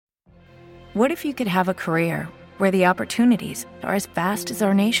What if you could have a career where the opportunities are as vast as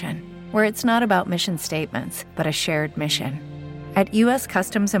our nation, where it's not about mission statements, but a shared mission? At U.S.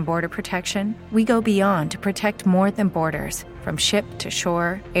 Customs and Border Protection, we go beyond to protect more than borders. From ship to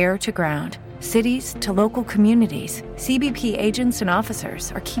shore, air to ground, cities to local communities, CBP agents and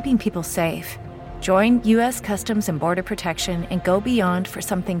officers are keeping people safe. Join U.S. Customs and Border Protection and go beyond for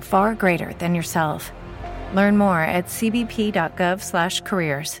something far greater than yourself. Learn more at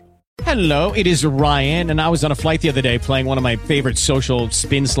cbp.gov/careers. Hello, it is Ryan, and I was on a flight the other day playing one of my favorite social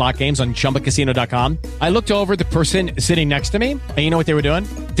spin slot games on ChumbaCasino.com. I looked over at the person sitting next to me, and you know what they were doing?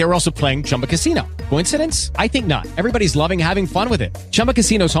 They were also playing Chumba Casino. Coincidence? I think not. Everybody's loving having fun with it. Chumba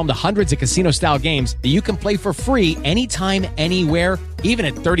Casino is home to hundreds of casino-style games that you can play for free anytime, anywhere, even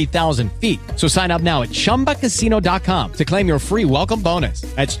at 30,000 feet. So sign up now at ChumbaCasino.com to claim your free welcome bonus.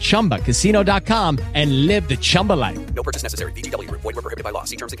 That's ChumbaCasino.com and live the Chumba life. No purchase necessary. VGW. Void where prohibited by law.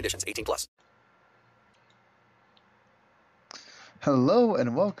 See terms and conditions. 18+. Hello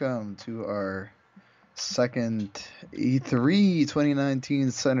and welcome to our second E3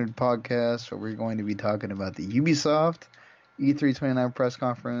 2019 centered podcast, where we're going to be talking about the Ubisoft E3 2019 press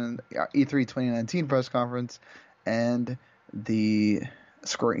conference, E3 2019 press conference, and the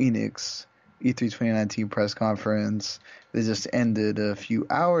Square-Enix E3 2019 press conference. They just ended a few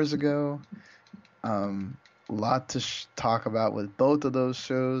hours ago. Lot to talk about with both of those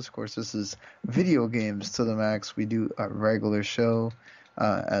shows. Of course, this is video games to the max. We do a regular show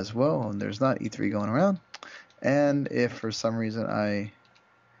as well, and there's not E3 going around. And if for some reason I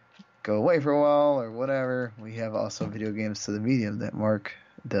go away for a while or whatever, we have also video games to the medium that Marc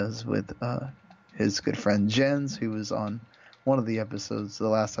does with his good friend Jens, who was on one of the episodes, the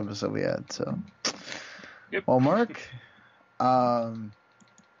last episode we had. So, yep. Well, Marc,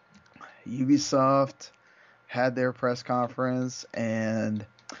 Ubisoft had their press conference, and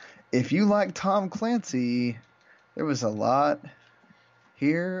if you like Tom Clancy, there was a lot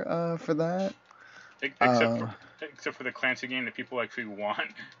here for that. Except for the Clancy game that people actually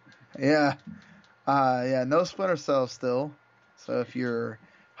want. Yeah. No Splinter Cell still. So if you're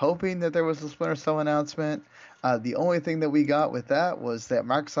hoping that there was a Splinter Cell announcement, the only thing that we got with that was that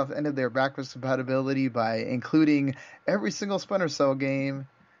Microsoft ended their backwards compatibility by including every single Splinter Cell game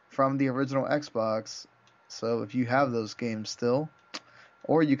from the original Xbox. So if you have those games still,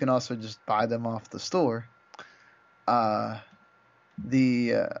 or you can also just buy them off the store. Also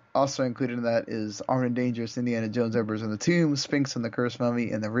included in that is Armed and Dangerous, Indiana Jones, Emperors in the Tomb, Sphinx and the Cursed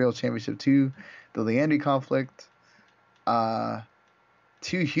Mummy, and the Real Championship 2, the Leandri Conflict,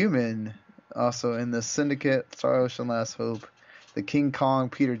 2 Human, also in the Syndicate, Star Ocean Last Hope, the King Kong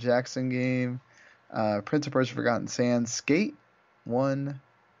Peter Jackson game, Prince of Persia Forgotten Sands, Skate 1,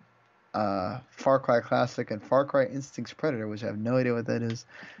 Far Cry Classic, and Far Cry Instincts Predator, which I have no idea what that is,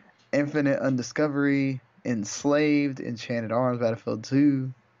 Infinite Undiscovery, Enslaved, Enchanted Arms, Battlefield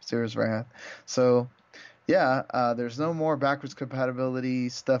 2, Serious Wrath. So, yeah, there's no more backwards compatibility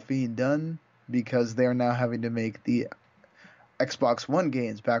stuff being done because they're now having to make the Xbox One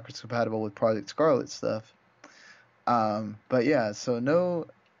games backwards compatible with Project Scarlet stuff. But yeah, so well,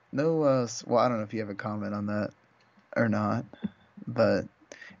 I don't know if you have a comment on that or not, but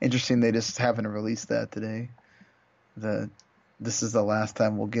interesting they just haven't released that today. That this is the last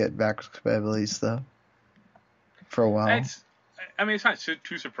time we'll get backwards compatibility stuff for a while. It's not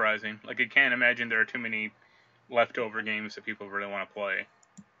too surprising. Like, I can't imagine there are too many leftover games that people really want to play.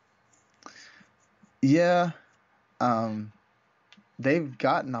 Yeah. They've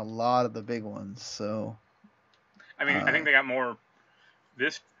gotten a lot of the big ones, so... I think they got more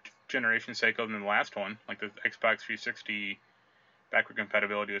this generation cycle than the last one. Like, the Xbox 360 backward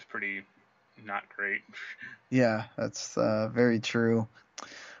compatibility was pretty not great. Yeah, that's very true.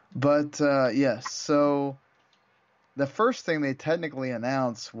 But, yes, so... The first thing they technically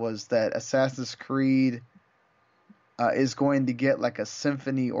announced was that Assassin's Creed is going to get like a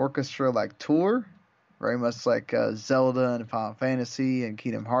symphony orchestra like tour, very much like Zelda and Final Fantasy and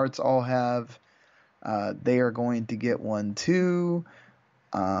Kingdom Hearts all have. They are going to get one too.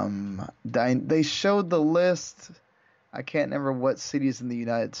 They showed the list. I can't remember what cities in the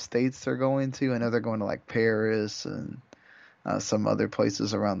United States they're going to. I know they're going to like Paris and some other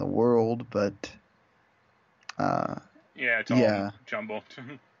places around the world, but... it's all jumbled.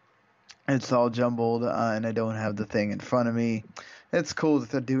 It's all jumbled, and I don't have the thing in front of me. It's cool that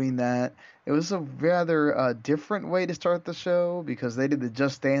they're doing that. It was a rather different way to start the show because they did the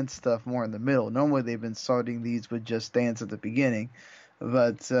Just Dance stuff more in the middle. Normally they've been starting these with Just Dance at the beginning,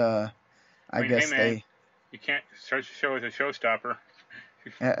 but I guess you can't start the show as a showstopper.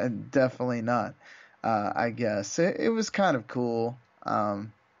 Definitely not. I guess it was kind of cool.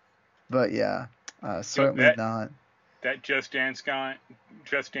 But yeah, Yo, certainly not. that Just Dance game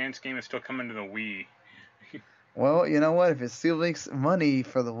is still coming to the Wii. Well, you know what? If it still makes money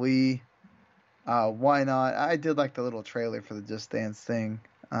for the Wii, why not? I did like the little trailer for the Just Dance thing.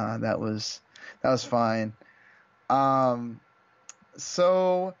 That was fine.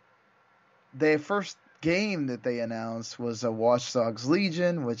 So the first game that they announced was a Watch Dogs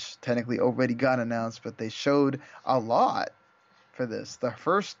Legion, which technically already got announced, but they showed a lot for this. The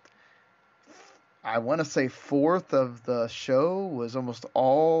first, I want to say, fourth of the show was almost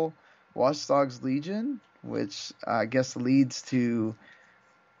all Watch Dogs Legion, which I guess leads to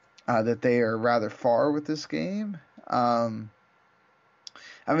that they are rather far with this game. I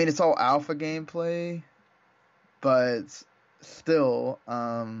mean, it's all alpha gameplay, but still,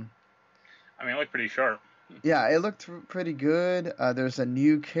 I mean, it looked pretty sharp. yeah, it looked pretty good. There's a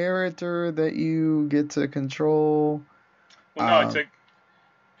new character that you get to control. Well, no,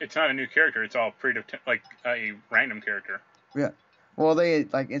 it's not a new character. It's all like a random character. Yeah. Well, they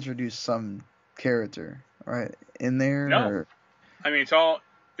like introduced some character right in there. No, or... I mean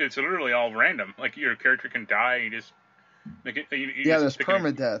it's literally all random. Like your character can die. You just make it. You yeah, just there's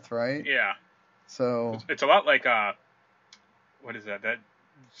permadeath, right? Yeah. So it's a lot like what is that? That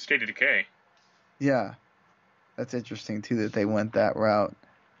State of Decay. Yeah, that's interesting too that they went that route.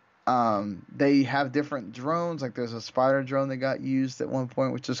 They have different drones. Like there's a spider drone that got used at one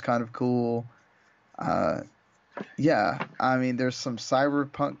point, which is kind of cool. Yeah, I mean there's some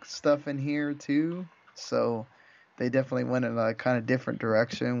cyberpunk stuff in here too. So they definitely went in a kind of different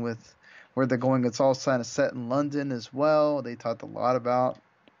direction with where they're going. It's all kind of set in London as well. They talked a lot about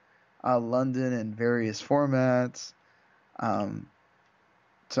London in various formats.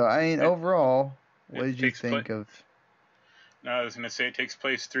 So I mean overall, what did you think of? No, I was going to say it takes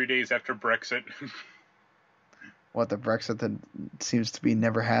place 3 days after Brexit. What, the Brexit that seems to be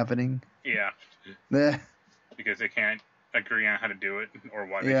never happening? Yeah. Eh. Because they can't agree on how to do it or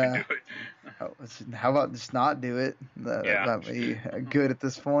why they should do it. How about just not do it? That would be good at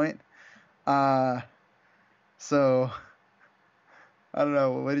this point. So, I don't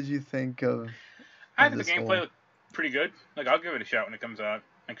know. What did you think of I think the gameplay looked pretty good. Like, I'll give it a shot when it comes out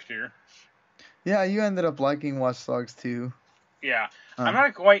next year. Yeah, you ended up liking Watch Dogs 2. Yeah. I'm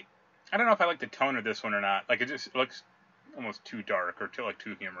not quite... I don't know if I like the tone of this one or not. Like, it just looks almost too dark or too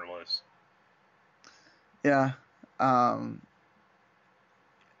humorless. Yeah.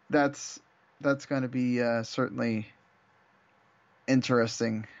 That's going to be certainly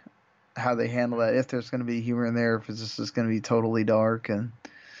interesting how they handle that. If there's going to be humor in there, if it's just going to be totally dark and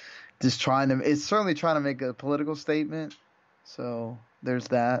just it's certainly trying to make a political statement. So there's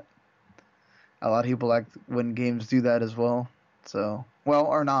that. A lot of people like when games do that as well. So, well,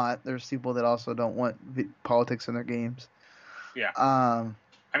 or not. There's people that also don't want politics in their games. Yeah. I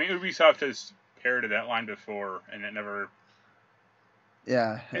mean, Ubisoft has parroted that line before, and it never...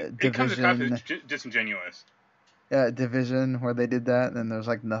 Yeah. It comes across as disingenuous. Yeah, Division, where they did that, and then there's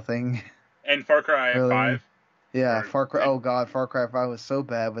like nothing. And Far Cry 5. Yeah, Far Cry... Oh, God, Far Cry 5 was so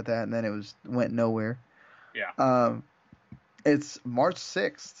bad with that, and then it went nowhere. Yeah. It's March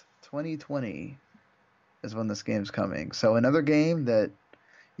 6th, 2020 is when this game's coming. So another game that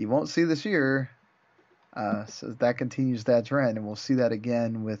you won't see this year. So that continues that trend, and we'll see that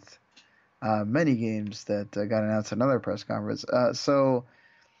again with many games that got announced at another press conference. So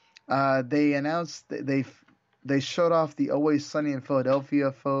they announced they showed off the Always Sunny in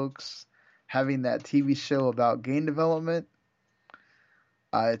Philadelphia folks having that TV show about game development.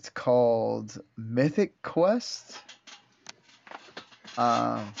 It's called Mythic Quest.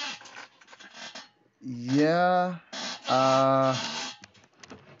 Yeah. I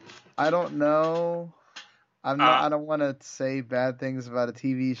don't know. I don't want to say bad things about a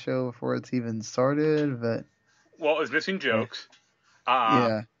TV show before it's even started, but... Well, it was missing jokes.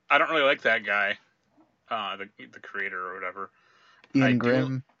 Yeah. I don't really like that guy. The creator or whatever. Ian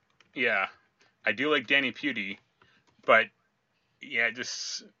Grimm. Yeah. I do like Danny Pudi, but yeah,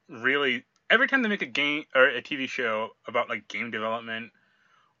 just really... Every time they make a game or a TV show about like game development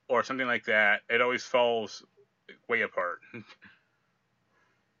or something like that, it always falls way apart.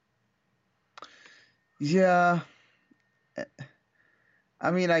 Yeah.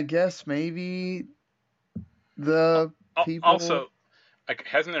 I mean, I guess maybe the people... Also, like,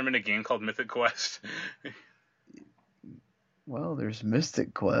 hasn't there been a game called Mythic Quest? Well, there's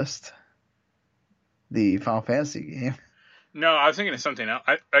Mystic Quest, the Final Fantasy game. No, I was thinking of something else.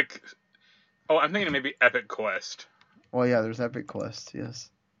 I'm thinking of maybe Epic Quest. Well, yeah, there's Epic Quest, yes.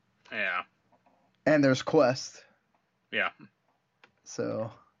 Yeah. And there's Quest. Yeah.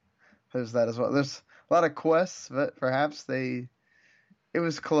 So, there's that as well. There's a lot of quests, but perhaps they It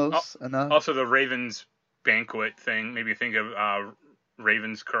was close enough. Also, the Ravens banquet thing made me think of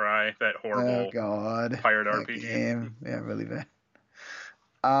Raven's Cry, that Oh horrible God, pirate that RPG. game. Yeah, really bad.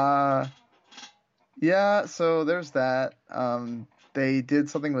 Yeah. So there's that. They did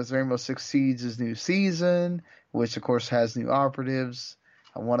something with Rainbow Six Siege's new season, which of course has new operatives.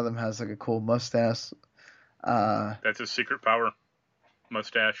 One of them has like a cool mustache. That's his secret power,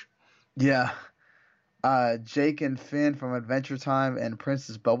 mustache. Yeah. Jake and Finn from Adventure Time and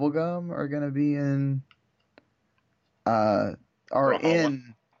Princess Bubblegum are gonna be in. Are Brawlhalla.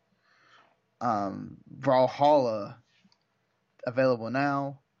 in Brawlhalla, available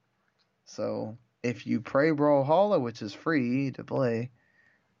now. So if you play Brawlhalla, which is free to play,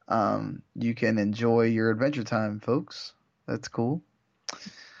 you can enjoy your Adventure Time, folks. That's cool.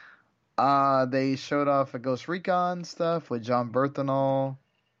 They showed off a Ghost Recon stuff with John Berthenol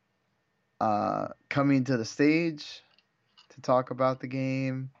coming to the stage to talk about the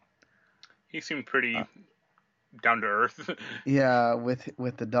game. He seemed pretty down to earth. Yeah,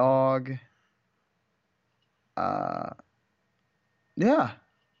 with the dog. Yeah,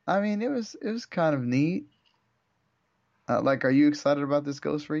 I mean it was kind of neat. Like, are you excited about this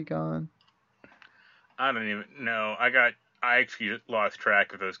Ghost Recon? I don't even know. I actually lost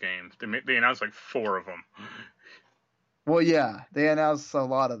track of those games. They announced like 4 of them. Well, yeah, they announced a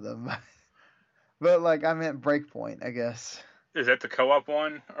lot of them, but like I meant Breakpoint, I guess. Is that the co-op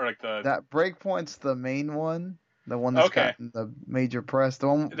one or like the? That Breakpoint's the main one, the one that's Okay, gotten the major press, the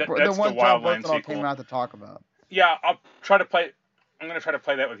that's the one John Wildland Berthenol came sequel. out to talk about. Yeah, I'll try to play. I'm gonna try to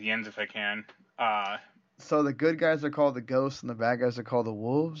play that with Jens if I can. So the good guys are called the Ghosts, and the bad guys are called the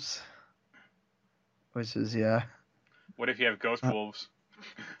Wolves, which is yeah. What if you have Ghost Wolves?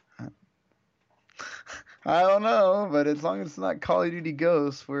 I don't know, but as long as it's not Call of Duty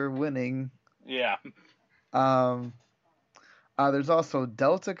Ghosts, we're winning. Yeah. There's also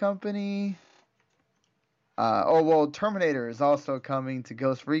Delta Company. Terminator is also coming to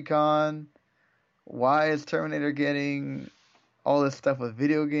Ghost Recon. Why is Terminator getting all this stuff with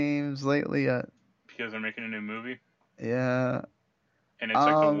video games lately? Because they're making a new movie. Yeah. And it's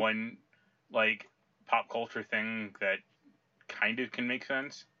like the one, like, pop culture thing that kind of can make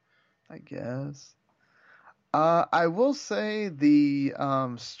sense. I guess. I will say the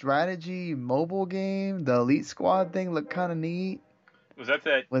strategy mobile game, the Elite Squad thing, looked kind of neat. Was that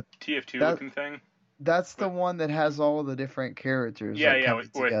With TF2 that, looking thing? That's the one that has all the different characters coming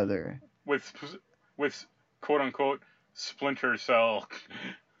together. With quote unquote Splinter Cell.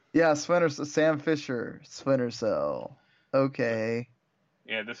 Yeah, Sam Fisher, Splinter Cell. Okay.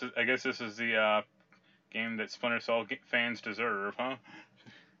 Yeah, I guess this is the game that Splinter Cell fans deserve, huh?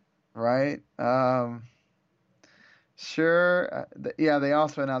 Right. Sure. They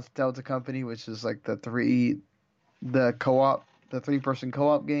also announced Delta Company, which is like the 3-person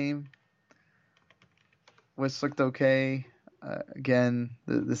co-op game, which looked okay. Again,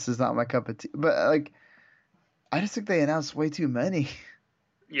 this is not my cup of tea, but like, I just think they announced way too many.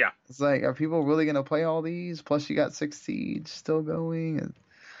 Yeah. It's like, are people really gonna play all these? Plus, you got Six Siege still going, and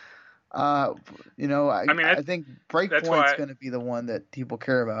I think Breakpoint's gonna be the one that people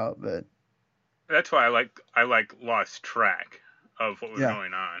care about, but that's why I lost track of what was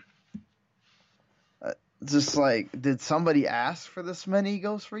going on. Just like, did somebody ask for this many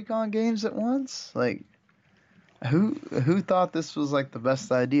Ghost Recon games at once? Like, who thought this was like the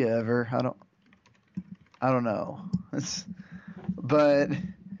best idea ever? I don't know. But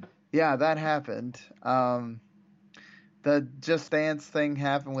yeah, that happened. The Just Dance thing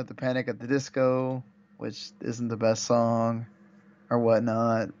happened with the Panic at the Disco, which isn't the best song or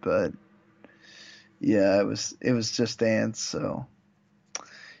whatnot, but yeah, it was Just Dance, so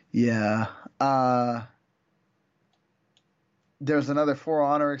yeah. There's another For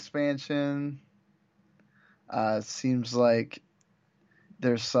Honor expansion. Seems like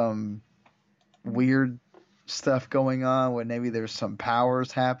there's some weird stuff going on where maybe there's some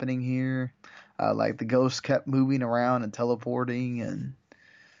powers happening here. Like the ghosts kept moving around and teleporting and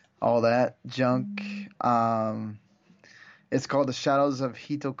all that junk. It's called The Shadows of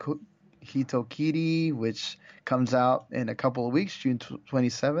Hitokiri, which comes out in a couple of weeks, June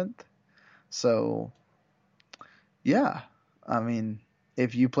 27th. So, yeah. I mean,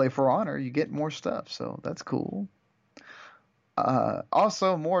 if you play For Honor, you get more stuff, so that's cool.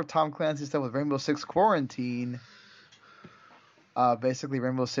 Also, more Tom Clancy stuff with Rainbow Six Quarantine. Basically,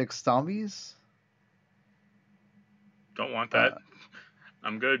 Rainbow Six Zombies. Don't want that.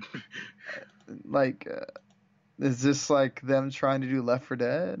 I'm good. Is this like them trying to do Left 4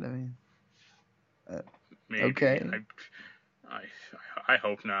 Dead? I mean, maybe. Okay. I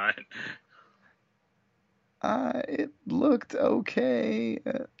hope not. It looked okay.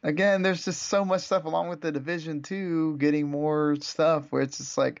 Again, there's just so much stuff along with the Division 2 getting more stuff where it's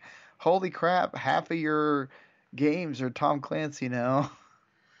just like, holy crap, half of your games are Tom Clancy now.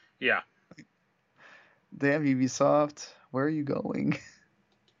 Yeah. Damn, Ubisoft, where are you going?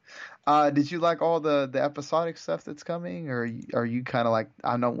 Did you like all the episodic stuff that's coming, or are you kind of like,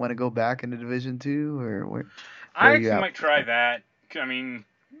 I don't want to go back into Division 2, or where I are you actually at? might try that. I mean,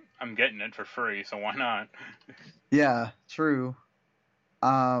 I'm getting it for free, so why not? Yeah, true.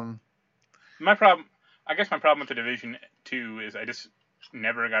 Um, My problem, I guess my problem with the Division 2 is I just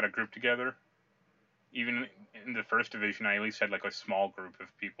never got a group together. Even in the first division, I at least had like a small group of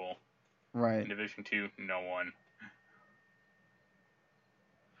people. In right. Division 2, no one.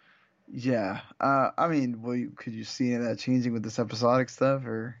 Yeah. I mean, could you see any of that changing with this episodic stuff,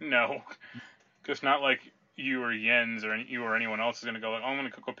 or? No. Because not like you or Jens or you or anyone else is going to go like, oh, I'm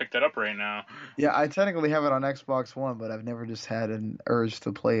going to go pick that up right now. Yeah, I technically have it on Xbox One, but I've never just had an urge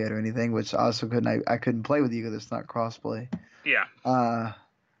to play it or anything, which I also couldn't. I couldn't play with you because it's not crossplay. Yeah.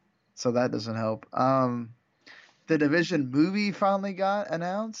 So that doesn't help. The Division movie finally got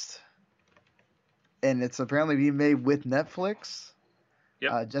announced, and it's apparently being made with Netflix.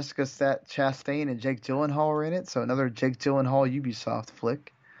 Yep. Jessica Chastain and Jake Gyllenhaal are in it, so another Jake Gyllenhaal Ubisoft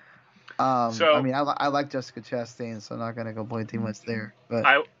flick. I So mean, I like Jessica Chastain, so I'm not gonna complain too much there. But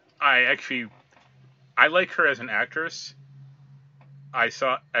I actually I like her as an actress. I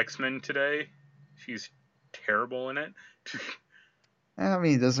saw X-Men today. She's terrible in it. I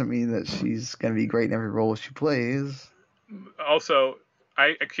mean, it doesn't mean that she's gonna be great in every role she plays. Also,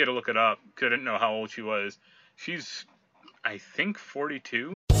 I actually had to look it up because I didn't know how old she was. She's, I think,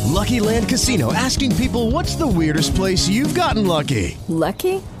 42. Lucky Land Casino, asking people, what's the weirdest place you've gotten lucky?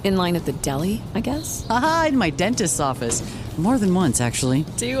 Lucky? In line at the deli, I guess? Aha, in my dentist's office. More than once, actually.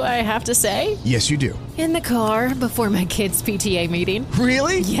 Do I have to say? Yes, you do. In the car before my kids' PTA meeting.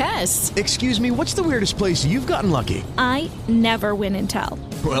 Really? Yes. Excuse me, what's the weirdest place you've gotten lucky? I never win and tell.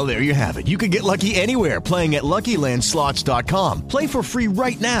 Well, there you have it. You can get lucky anywhere, playing at LuckyLandSlots.com. Play for free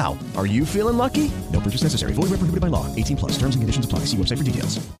right now. Are you feeling lucky? No purchase necessary. Void where prohibited by law. 18+. Terms and conditions apply. See website for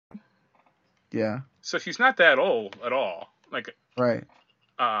details. Yeah. So she's not that old at all. Like, Right.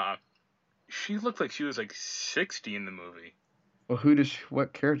 she looked like she was like 60 in the movie. Well,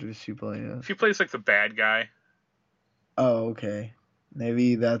 what character does she play as? She plays like the bad guy. Oh, okay.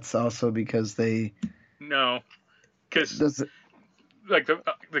 Maybe that's also because they. No, because Does it? like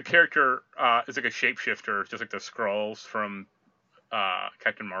the character is like a shapeshifter, just like the Skrulls from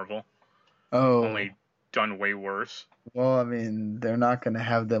Captain Marvel, Oh. only done way worse. Well, I mean, they're not gonna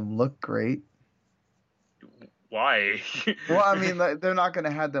have them look great. Why? Well, I mean, like, they're not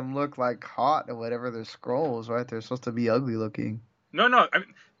gonna have them look like hot or whatever. They're scrolls, right? They're supposed to be ugly looking. No. I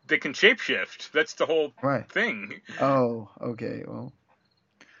mean, they can shapeshift. That's the whole Right. thing. Oh, okay. Well,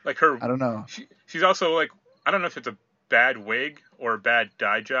 Like her. I don't know. She's also like, I don't know if it's a bad wig or a bad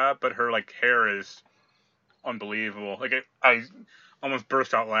dye job, but her like hair is unbelievable. Like I almost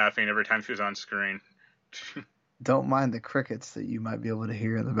burst out laughing every time she was on screen. Don't mind the crickets that you might be able to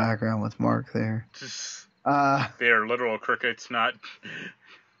hear in the background with Mark there. They are literal crickets, not.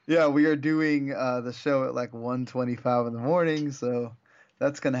 Yeah, we are doing the show at like 1:25 in the morning, so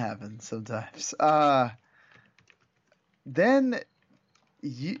that's gonna happen sometimes. Then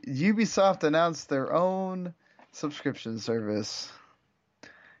Ubisoft announced their own subscription service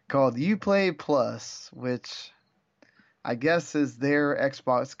called Uplay Plus, which I guess is their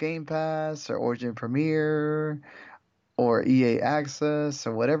Xbox Game Pass or Origin Premier or EA Access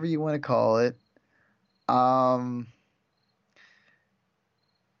or whatever you want to call it.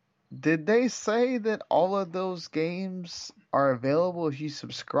 Did they say that all of those games are available if you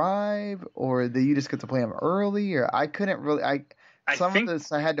subscribe, or that you just get to play them early? Or I couldn't really. Some of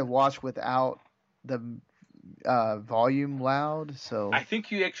this I had to watch without the volume loud. So I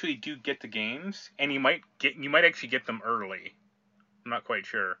think you actually do get the games, and you might actually get them early. I'm not quite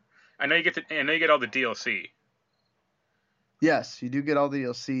sure. I know you get all the DLC. yes, you do get all the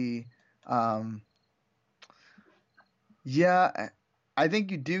DLC. Yeah, I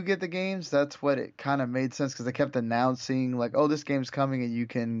think you do get the games. That's what it kind of made sense because they kept announcing like, "Oh, this game's coming and you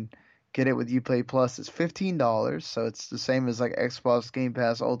can get it with Uplay Plus." It's $15, so it's the same as like Xbox Game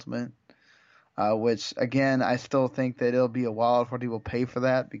Pass Ultimate. Which again, I still think that it'll be a while before people pay for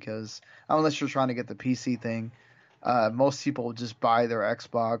that because unless you're trying to get the PC thing, most people will just buy their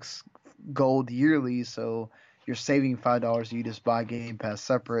Xbox Gold yearly, so you're saving $5. You just buy Game Pass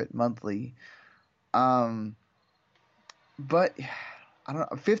separate monthly. But I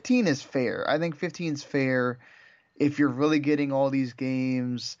don't know. 15 is fair. I think 15 is fair if you're really getting all these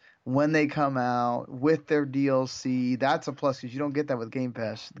games. when they come out with their DLC. That's a plus because you don't get that with Game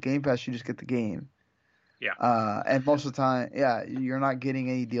Pass. The Game Pass, you just get the game. Yeah. And most of the time, yeah, you're not getting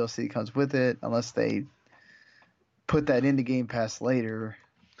any DLC that comes with it unless they put that into Game Pass later.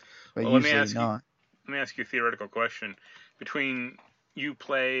 But Well, usually not. Let me ask you a theoretical question. Between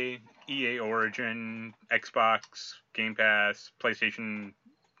Uplay, EA Origin, Xbox, Game Pass, PlayStation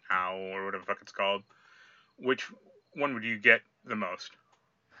Now, or whatever the fuck it's called, which one would you get the most?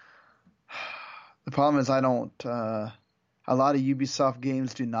 The problem is I don't. A lot of Ubisoft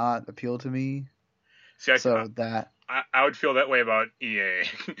games do not appeal to me. See, I would feel that way about EA.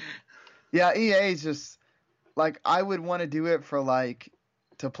 Yeah, EA is just like I would want to do it for like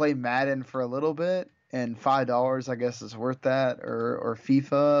to play Madden for a little bit, and $5 I guess is worth that, or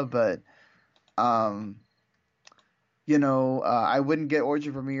FIFA, but I wouldn't get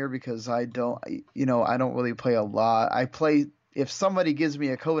Origin Premiere because I don't really play a lot. I play if somebody gives me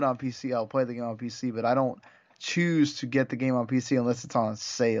a code on PC, I'll play the game on PC, but I don't choose to get the game on PC unless it's on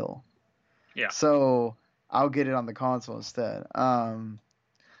sale. Yeah. So I'll get it on the console instead.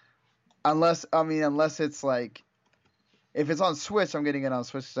 Unless it's like, if it's on Switch, I'm getting it on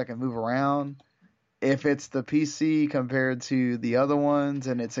Switch so I can move around. If it's the PC compared to the other ones,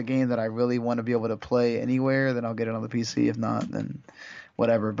 and it's a game that I really want to be able to play anywhere, then I'll get it on the PC. If not, then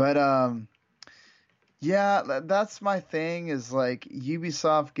whatever. But yeah, that's my thing. Is like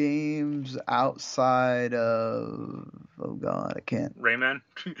Ubisoft games outside of I can't. Rayman.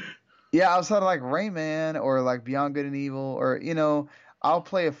 Yeah, outside of like Rayman or like Beyond Good and Evil, or I'll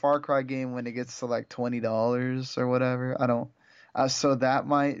play a Far Cry game when it gets to like $20 or whatever. I don't. So that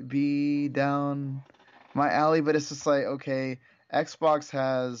might be down my alley, but it's just like, okay, Xbox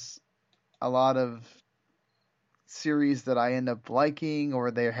has a lot of series that I end up liking,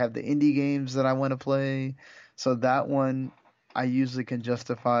 or they have the indie games that I want to play. So that one, I usually can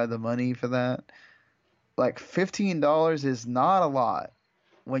justify the money for that. Like $15 is not a lot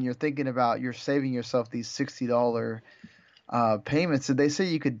when you're thinking about you're saving yourself these $60 payments. Did they say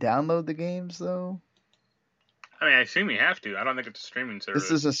you could download the games though? I mean, I assume you have to. I don't think it's a streaming service.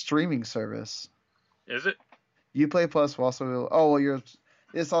 This is a streaming service. Is it? Uplay Plus will also.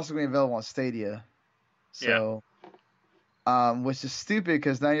 It's also going to be available on Stadia. So, which is stupid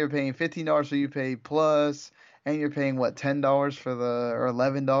because now you're paying $15 for Uplay Plus, and you're paying what, $10 for or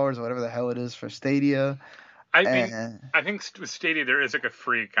 $11 or whatever the hell it is for Stadia. I think with Stadia there is like a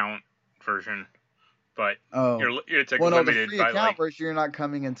free account version, but it's like limited the free by account version you're not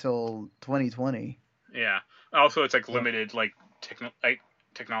coming until 2020. Yeah. Also, it's like limited, like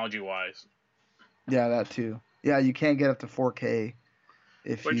technology wise. Yeah, that too. Yeah, you can't get up to 4K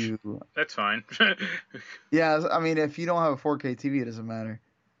That's fine. Yeah, I mean, if you don't have a 4K TV, it doesn't matter.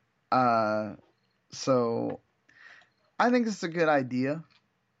 So I think it's a good idea.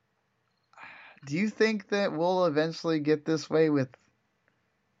 Do you think that we'll eventually get this way with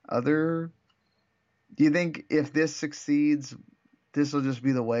other? Do you think if this succeeds, this will just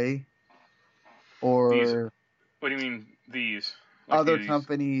be the way? Or what do you mean these? Like other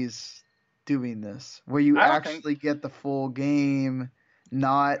companies doing this, where you actually get the full game,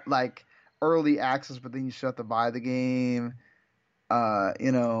 not like early access, but then you still have to buy the game. I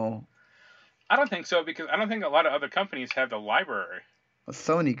don't think so, because I don't think a lot of other companies have the library.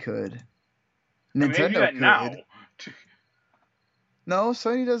 Sony could. Nintendo they do that could. Now. No,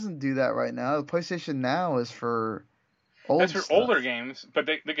 Sony doesn't do that right now. The PlayStation Now is for That's for older games, but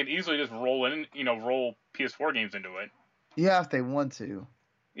they could easily just roll PS4 games into it. Yeah, if they want to.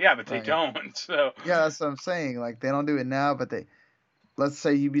 Yeah, but they don't. So yeah, that's what I'm saying. Like, they don't do it now, but let's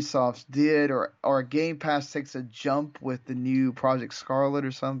say Ubisoft did, or Game Pass takes a jump with the new Project Scarlet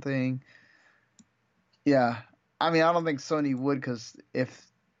or something. Yeah, I mean, I don't think Sony would, because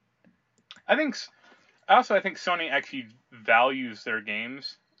I think Sony actually values their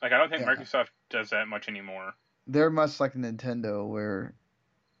games. Like, I don't think Microsoft does that much anymore. They're much like Nintendo, where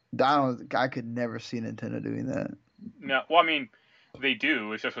I could never see Nintendo doing that. No, well, I mean, they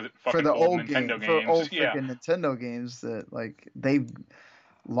do. It's just with fucking for the old Nintendo games. For old freaking Nintendo games that, like, they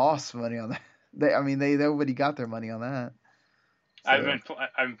lost money on that. Nobody got their money on that. So.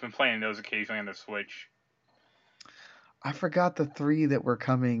 I've been playing those occasionally on the Switch. I forgot the 3 that were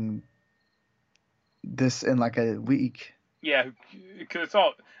coming this in like a week. Yeah, because it's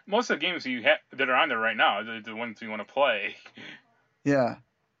most of the games that are on there right now are the ones you want to play. Yeah.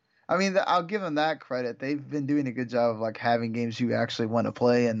 I mean, I'll give them that credit. They've been doing a good job of like having games you actually want to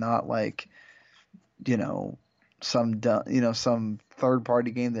play, and not like, some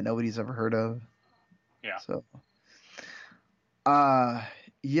third-party game that nobody's ever heard of. Yeah. So,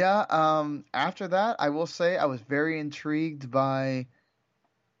 after that, I will say I was very intrigued by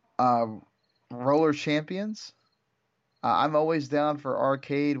Uh, Roller Champions. I'm always down for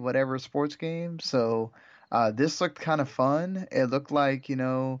arcade, whatever sports game. So this looked kind of fun. It looked like,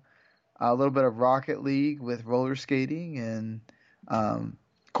 a little bit of Rocket League with roller skating. And of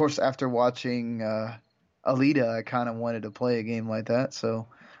course, after watching Alita, I kind of wanted to play a game like that. So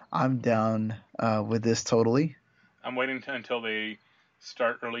I'm down with this totally. I'm waiting until they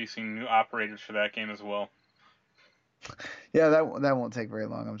start releasing new operators for that game as well. Yeah, that won't take very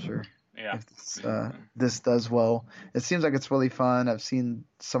long, I'm sure. Yeah. If this does well. It seems like it's really fun. I've seen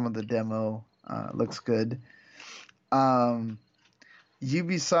some of the demo. Looks good.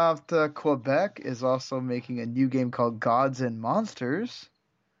 Ubisoft Quebec is also making a new game called Gods and Monsters,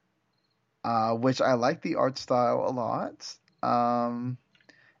 which I like the art style a lot.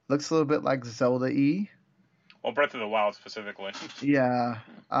 Looks a little bit like Zelda-y. Well, Breath of the Wild specifically. Yeah.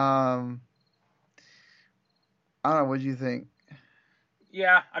 I don't know. What do you think?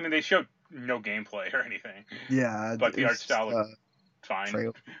 Yeah, I mean, they showed no gameplay or anything. Yeah. But the art style looked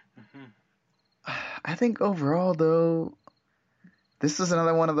fine. I think overall, though, this is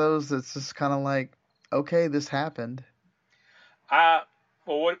another one of those that's just kind of like, okay, this happened.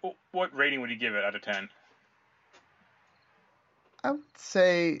 Well, what rating would you give it out of 10? I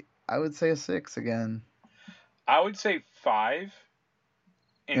would say a 6 again. I would say 5.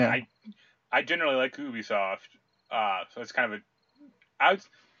 And Yeah. I generally like Ubisoft, so it's kind of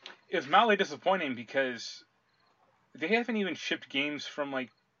it's mildly disappointing because they haven't even shipped games from like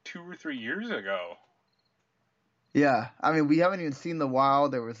 2 or 3 years ago. Yeah, I mean, we haven't even seen the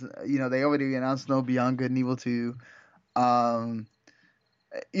Wild. There was, they already announced No Beyond Good and Evil 2.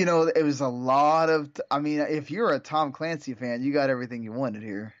 It was a lot of. I mean, if you're a Tom Clancy fan, you got everything you wanted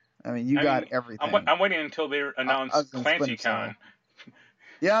here. I mean, you got everything. I'm waiting until they announce ClancyCon.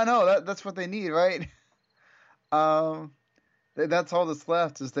 Yeah, I know that's what they need, right? That's all that's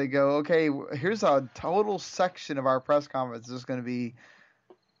left is they go, okay, here's a total section of our press conference. There's going to be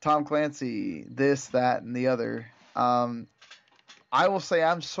Tom Clancy, this, that, and the other. I will say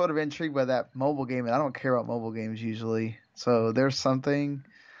I'm sort of intrigued by that mobile game, and I don't care about mobile games usually. So there's something.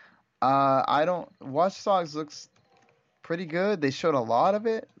 Watch Dogs looks pretty good. They showed a lot of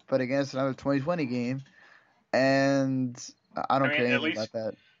it, but again, it's another 2020 game, and I don't care anything about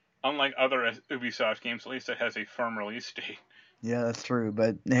that. Unlike other Ubisoft games, at least it has a firm release date. Yeah, that's true.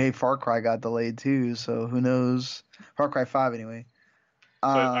 But hey, Far Cry got delayed too, so who knows? Far Cry 5 anyway. But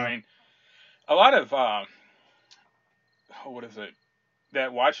I mean, a lot of what is it?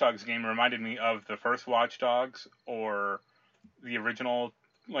 That Watch Dogs game reminded me of the first Watch Dogs or the original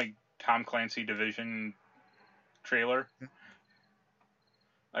like Tom Clancy Division trailer.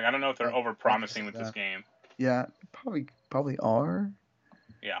 Like I don't know if they're over promising with this game. Yeah, probably are.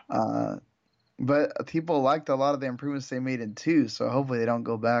 Yeah. But people liked a lot of the improvements they made in 2, so hopefully they don't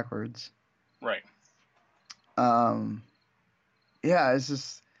go backwards. Right. Yeah, it's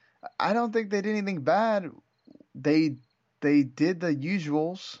just I don't think they did anything bad. They did the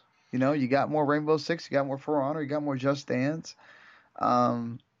usuals. You got more Rainbow Six, you got more For Honor, you got more Just Dance.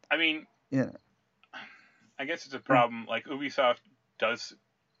 I mean, yeah. I guess it's a problem. Like Ubisoft does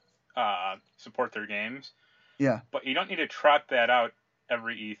support their games. Yeah. But you don't need to trot that out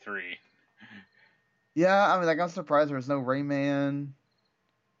every E3. Yeah, I mean, like I'm surprised there was no Rayman.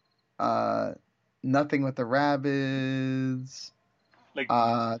 Nothing with the Rabbids. Like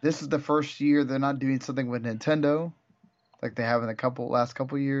this is the first year they're not doing something with Nintendo, like they have in the last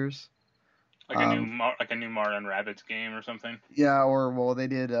couple years. Like a new Mario and Rabbids game or something. Yeah, or they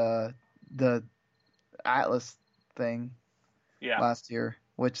did the Atlas thing. Yeah. Last year,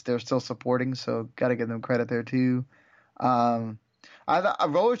 which they're still supporting, so got to give them credit there too. I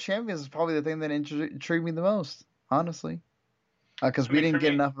thought Roller Champions is probably the thing that intrigued me the most, honestly, because we didn't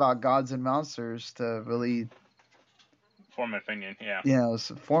get enough about Gods and Monsters to really form an opinion. Yeah.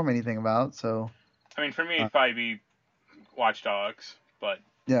 Form anything about. So. I mean, for me, it'd probably be Watch Dogs, but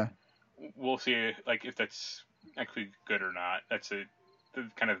yeah, we'll see like if that's actually good or not. That's the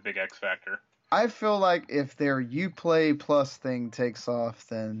kind of big X factor. I feel like if their Uplay Plus thing takes off,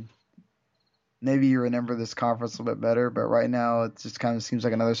 then maybe you remember this conference a little bit better. But right now, it just kind of seems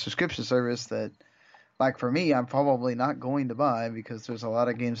like another subscription service that, like for me, I'm probably not going to buy because there's a lot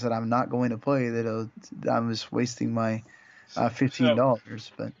of games that I'm not going to play that I'm just wasting my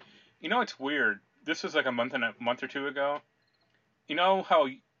 $15. But it's weird. This was like a month or two ago. You know how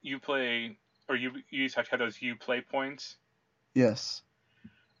Uplay or Ubisoft had those Uplay points? Yes.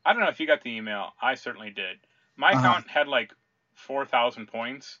 I don't know if you got the email. I certainly did. My account had like 4,000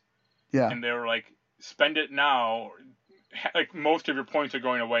 points. Yeah. And they were like, spend it now. Like most of your points are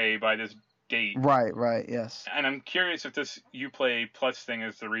going away by this date. Right, yes. And I'm curious if this Uplay Plus thing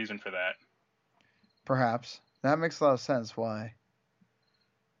is the reason for that. Perhaps. That makes a lot of sense. Why?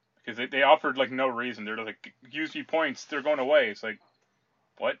 Because they offered, like, no reason. They're like, use your points, they're going away. It's like,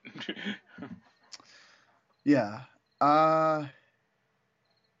 what? Yeah.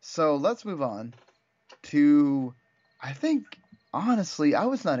 So let's move on to, I think, honestly, I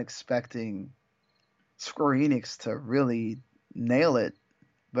was not expecting Square Enix to really nail it,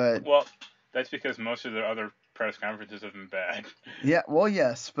 but Well, that's because most of their other press conferences have been bad. yeah, well,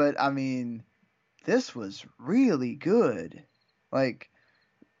 yes, but I mean, this was really good. Like,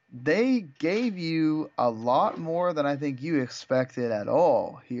 they gave you a lot more than I think you expected at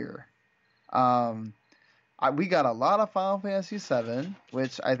all here. We got a lot of Final Fantasy VII,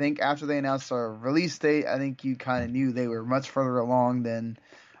 which I think after they announced our release date, I think you kind of knew they were much further along than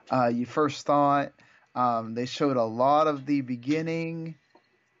you first thought. They showed a lot of the beginning.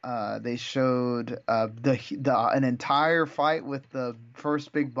 They showed an entire fight with the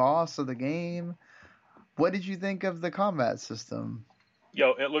first big boss of the game. What did you think of the combat system?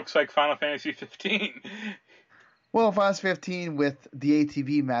 Yo, it looks like Final Fantasy 15. Well, Final Fantasy 15 with the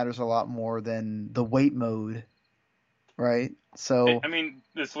ATV matters a lot more than the wait mode, right? So, I mean,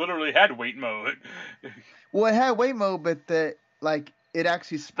 this literally had wait mode. well, it had wait mode, but it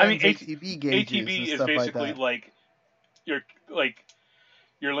actually spends ATV gauges ATV and is stuff like basically that.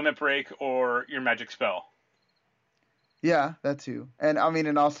 your limit break or your magic spell. Yeah, that too. And I mean,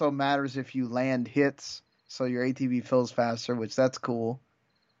 it also matters if you land hits, so your ATV fills faster, which that's cool.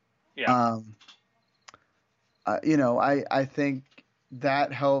 Yeah. I think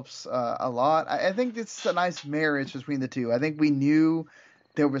that helps a lot. I think it's a nice marriage between the two. I think we knew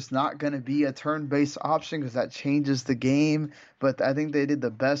there was not going to be a turn-based option because that changes the game, but I think they did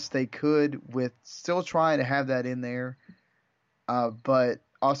the best they could with still trying to have that in there, but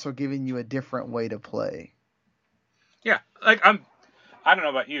also giving you a different way to play. Yeah, like I don't know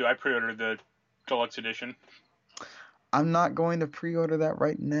about you. I pre-ordered the deluxe edition. I'm not going to pre-order that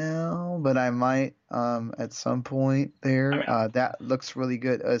right now, but I might at some point there. I mean, that looks really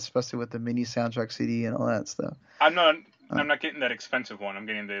good, especially with the mini soundtrack CD and all that stuff. I'm not getting that expensive one. I'm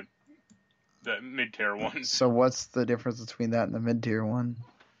getting the mid-tier one. So what's the difference between that and the mid-tier one?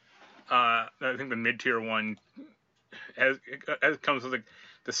 I think the mid-tier one comes with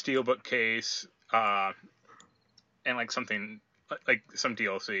the steelbook case, and like something like some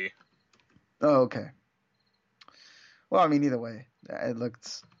DLC. Oh, okay. Well, I mean, either way, it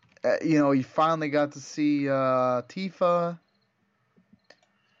looks. You finally got to see Tifa.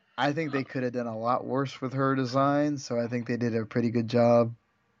 I think they could have done a lot worse with her design, so I think they did a pretty good job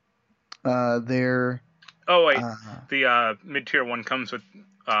there. Oh wait, the mid-tier one comes with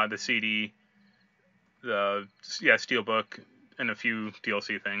the CD, the steelbook, and a few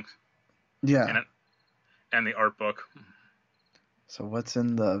DLC things. Yeah. And the art book. So what's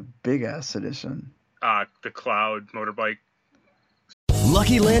in the big ass edition? The Cloud motorbike.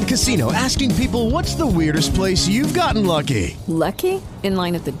 Lucky Land Casino, asking people, what's the weirdest place you've gotten lucky? Lucky? In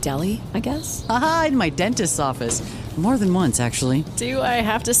line at the deli, I guess? Aha, in my dentist's office. More than once, actually. Do I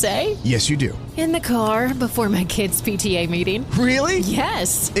have to say? Yes, you do. In the car before my kids' PTA meeting. Really?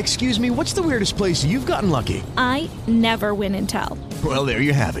 Yes. Excuse me, what's the weirdest place you've gotten lucky? I never win and tell. Well, there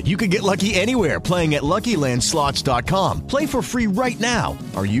you have it. You can get lucky anywhere, playing at LuckyLandSlots.com. Play for free right now.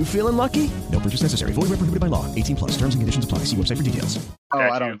 Are you feeling lucky? No purchase necessary. Void where prohibited by law. 18+. Terms and conditions apply. See website for details. Oh,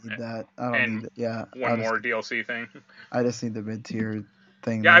 I don't need that. I don't need it. Yeah. One more DLC thing. I just need the mid-tier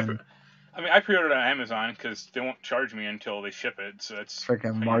thing. Yeah, I pre-ordered on Amazon because they won't charge me until they ship it, so it's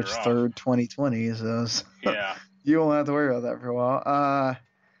freaking March 3rd, 2020. So yeah, you won't have to worry about that for a while.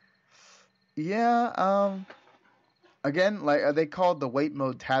 Yeah. Again, like they called the wait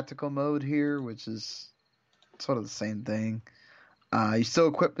mode tactical mode here, which is sort of the same thing. You still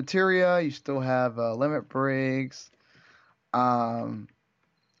equip materia. You still have limit breaks.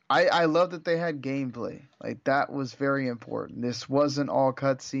 I love that they had gameplay. Like that was very important. This wasn't all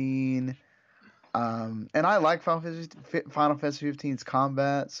cutscene. And I like Final Fantasy 15's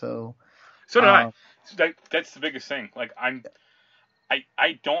combat. So did I. That's the biggest thing. Like I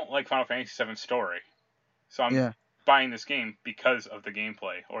don't like Final Fantasy VII story, so I'm buying this game because of the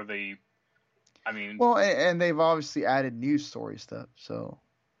gameplay or the. I mean, well, and they've obviously added new story stuff. So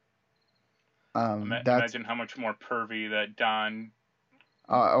imagine how much more pervy that Don.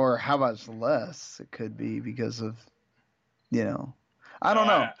 Or how much less it could be because of, I don't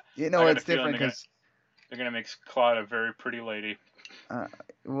know. It's different because they're gonna make Claude a very pretty lady. I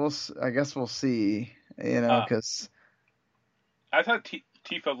guess we'll see. Because I thought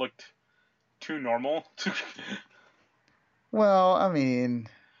Tifa looked too normal. Well, I mean,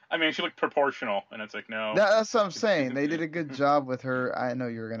 I mean, she looked proportional, and it's like, no. That's what I'm saying. They did a good job with her. I know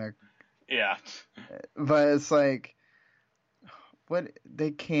you were gonna, Yeah. but it's like, what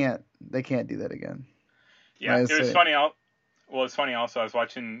they can't do that again. Yeah, Like I it was say, funny. It's funny also. I was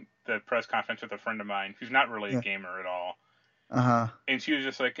watching the press conference with a friend of mine who's not really a yeah, gamer at all, uh-huh, and she was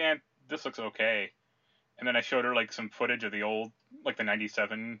just like, this looks okay." And then I showed her like some footage of the old, like the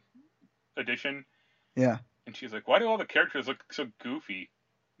 '97 edition, yeah. and she's like, "Why do all the characters look so goofy?"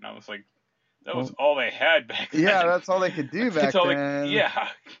 And I was like, "That was Well, all they had back then." yeah, that's all they could do It's back all like, then. yeah,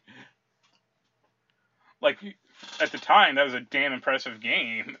 like at the time that was a damn impressive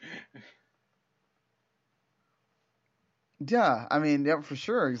game. Yeah, I mean, yeah, for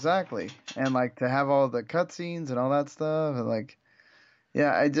sure, exactly. And like to have all the cutscenes and all that stuff, and like,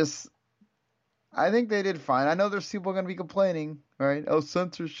 yeah, I think they did fine. I know there's people gonna be complaining, right? Oh,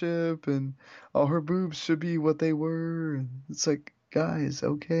 censorship and oh, her boobs should be what they were. And it's like, guys,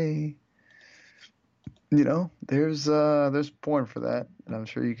 okay. There's porn for that, and I'm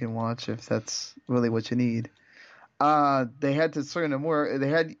sure you can watch if that's really what you need. They had to sort of more. They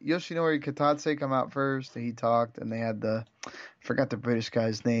had Yoshinori Kitatse come out first. And he talked, and they had forgot the British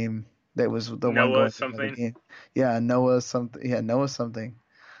guy's name. That was the one Noah going through the something. game. Yeah, Noah something. Yeah, Noah something.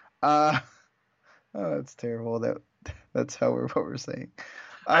 Uh, oh, that's terrible. That's what we're saying.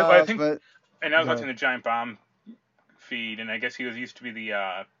 I think, But and I was go ahead. watching the Giant Bomb feed, and I guess he used to be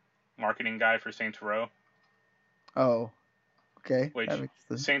the marketing guy for Saints Row. Oh, okay. That Which makes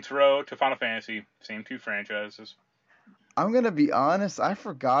sense. Saints Row to Final Fantasy, same two franchises. I'm gonna be honest. I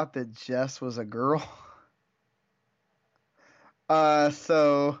forgot that Jess was a girl.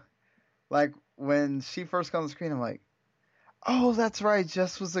 So like when she first comes on the screen, I'm like, oh, that's right,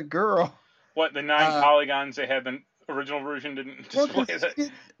 Jess was a girl. What, the 9 Uh, polygons they had the original version didn't well, display because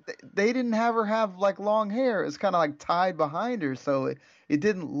that? they didn't have her have like long hair. It's kind of like tied behind her, so it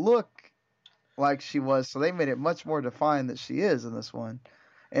didn't look like she was. So they made it much more defined that she is in this one,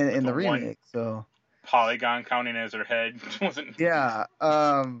 With in the the one remake. So polygon counting as her head wasn't. yeah.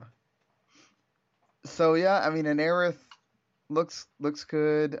 So yeah, I mean, and Aerith looks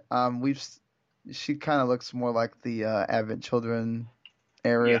good. She kind of looks more like the Advent Children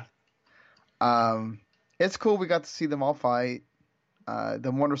Yeah. Aerith. Um, it's cool. We got to see them all fight.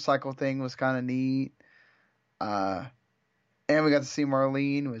 The motorcycle thing was kind of neat. Uh, and we got to see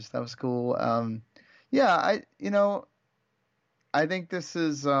Marlene, which that was cool. Yeah, I think this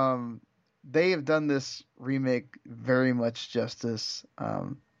is they have done this remake very much justice.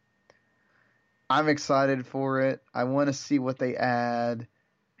 I'm excited for it. I want to see what they add.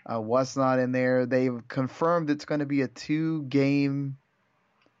 What's not in there? They've confirmed it's going to be a 2 game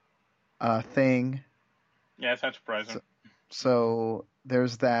thing. Yeah, it's not surprising. So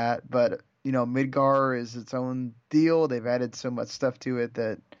there's that. But Midgar is its own deal. They've added so much stuff to it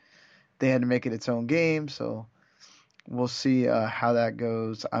that they had to make it its own game. So we'll see how that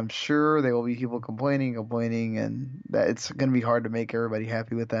goes. I'm sure there will be people complaining, and that it's going to be hard to make everybody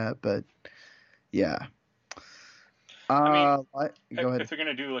happy with that. But yeah. I mean, Go ahead. if they're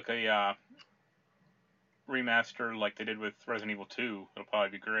gonna do like a remaster like they did with Resident Evil 2, it'll probably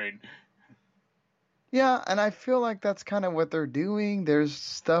be great. Yeah, and I feel like that's kind of what they're doing. There's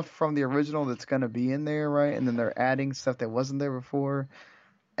stuff from the original that's going to be in there, right? And then they're adding stuff that wasn't there before.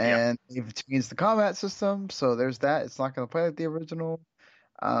 Yeah. And they've changed the combat system, so there's that. It's not going to play like the original.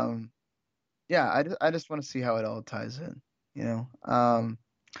 Um, yeah, I just want to see how it all ties in, you know.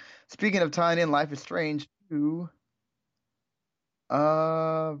 Speaking of tying in, Life is Strange 2,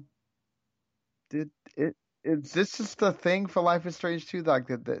 uh, did it? Is this just the thing for Life is Strange 2? Like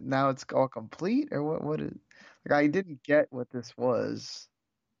that now it's all complete, or what? What is? Like I didn't get what this was.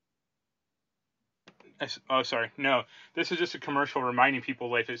 Oh, sorry. No, this is just a commercial reminding people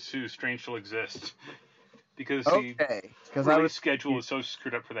Life is Too Strange still exists. Because the Okay, because release schedule is so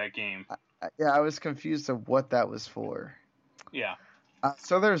screwed up for that game. I was confused of what that was for. Yeah.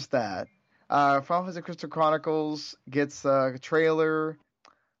 So there's that. Final Fantasy Crystal Chronicles gets a trailer.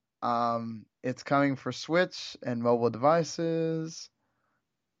 It's coming for Switch and mobile devices.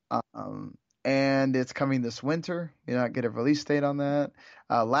 And it's coming this winter. You not get a release date on that.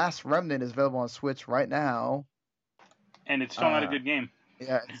 Last Remnant is available on Switch right now. And it's still not a good game.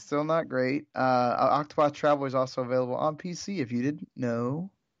 Yeah, it's still not great. Octopath Traveler is also available on PC if you didn't know.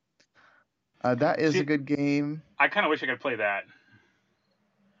 That is a good game. I kind of wish I could play that.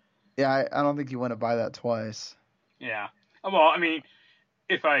 Yeah, I don't think you want to buy that twice. Yeah. Well, I mean,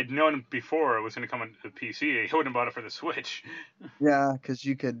 if I'd known before it was going to come on the PC, I wouldn't have bought it for the Switch. Yeah, because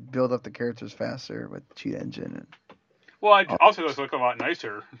you could build up the characters faster with the cheat engine. Well, it also does look a lot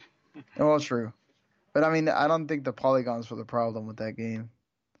nicer. Well, true. But I mean, I don't think the polygons were the problem with that game.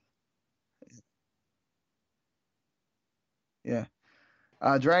 Yeah.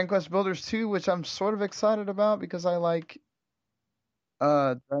 Dragon Quest Builders 2, which I'm sort of excited about because I like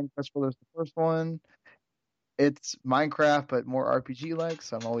Dragon Quest Builders, the first one. It's Minecraft, but more RPG-like,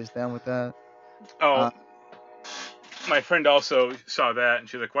 so I'm always down with that. Oh, Uh, my friend also saw that, and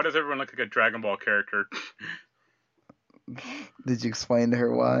she's like, "Why does everyone look like a Dragon Ball character?" did you explain to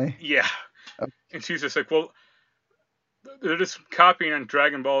her why? Yeah, Okay. and she's just like, "Well, they're just copying on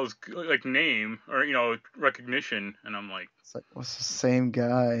Dragon Ball's like name or recognition," and I'm like, It's like, what's the same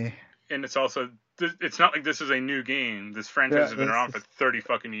guy? and it's also it's not like this is a new game. This franchise Yeah, has been around for 30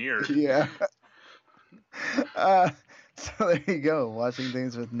 fucking years. yeah. Uh, so there you go. Watching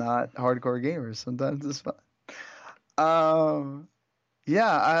things with not hardcore gamers sometimes is fun.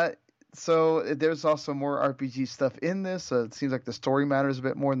 Yeah. So there's also more RPG stuff in this. So it seems like the story matters a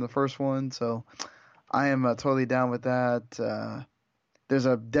bit more than the first one. So I am totally down with that. There's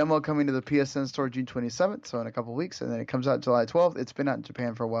a demo coming to the PSN store June 27th, so in a couple weeks, and then it comes out July 12th. It's been out in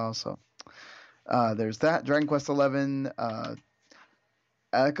Japan for a while, so there's that. Dragon Quest 11.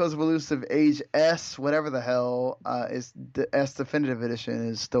 Echoes of Elusive Age S, whatever the hell, is the S Definitive Edition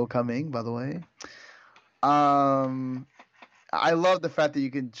is still coming, by the way. I love the fact that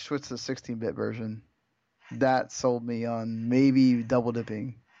you can switch to the 16-bit version. That sold me on maybe double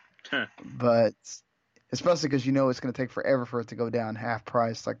dipping, but especially because it's going to take forever for it to go down half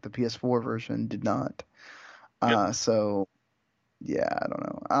price, like the PS4 version did not. Yep. So yeah, I don't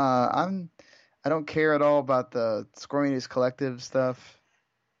know. I don't care at all about the Square-Enix Collective stuff.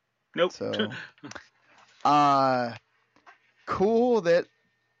 Nope. So, cool that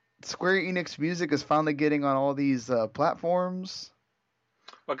Square Enix music is finally getting on all these platforms.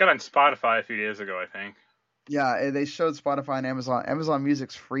 Well, it got on Spotify a few days ago, I think. Yeah, they showed Spotify and Amazon. Amazon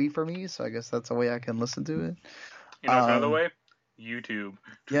Music's free for me, so I guess that's a way I can listen to it. Another way? YouTube.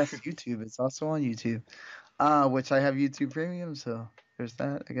 Yes, YouTube. It's also on YouTube, which I have YouTube Premium, so there's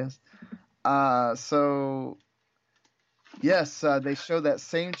that, I guess. So yes, they showed that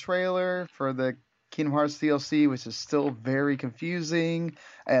same trailer for the Kingdom Hearts DLC, which is still very confusing.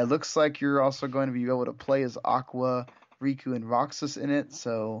 And it looks like you're also going to be able to play as Aqua, Riku, and Roxas in it,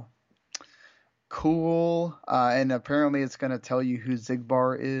 so cool. And apparently it's going to tell you who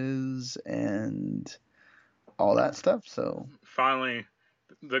Zigbar is and all that stuff. So finally,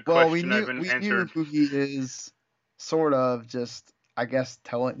 the question I've been we answered. knew who he is, sort of. Just I guess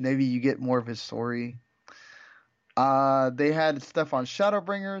tell it. Maybe you get more of his story. They had stuff on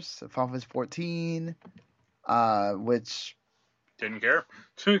Shadowbringers, Final Fantasy 14, which didn't care.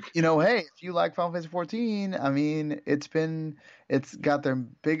 Hey, if you like Final Fantasy 14, I mean, it's got their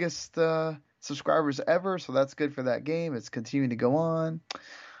biggest subscribers ever, so that's good for that game. It's continuing to go on.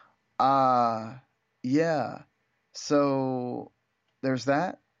 Yeah. So there's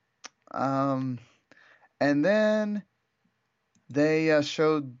that. And then they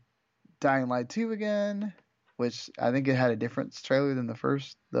showed Dying Light 2 again, which I think it had a different trailer than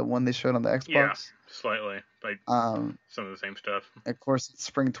the one they showed on the Xbox. Yeah, slightly, like some of the same stuff. Of course, it's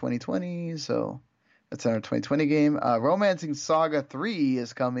spring 2020, so it's another 2020 game. Romancing Saga 3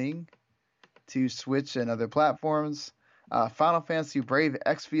 is coming to Switch and other platforms. Final Fantasy Brave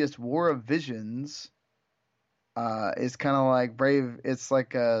Exvius War of Visions is kind of like Brave. It's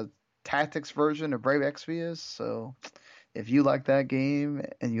like a tactics version of Brave Exvius, so if you like that game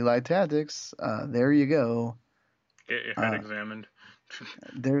and you like tactics, there you go. Get your head examined.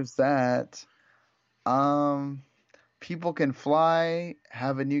 There's that. People Can Fly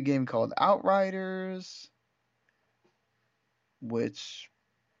have a new game called Outriders, which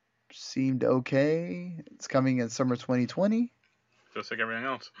seemed okay. It's coming in summer 2020. Just like everything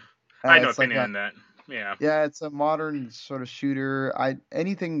else. I had no opinion on that. Yeah. Yeah, it's a modern sort of shooter.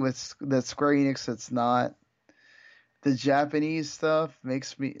 Anything with that Square Enix that's not the Japanese stuff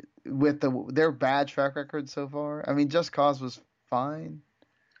makes me with their bad track record so far. I mean, Just Cause was fine.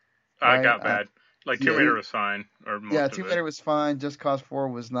 It got bad. Tomb Raider was fine. Tomb Raider was fine. Just Cause 4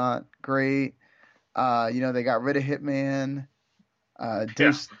 was not great. They got rid of Hitman.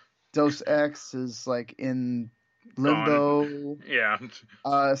 Dos Ex is like in limbo. Yeah.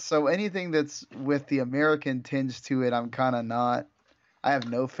 So anything that's with the American tinge to it, I'm kind of not. I have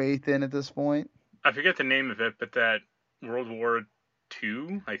no faith in at this point. I forget the name of it, but that World War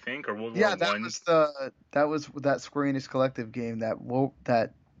II, I think, or World War I. That was that Square Enix Collective game that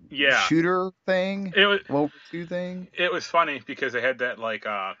yeah shooter thing. It was World War II thing. It was funny because they had that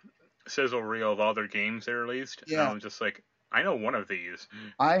sizzle reel of all their games they released. Yeah. And I was just like, I know one of these.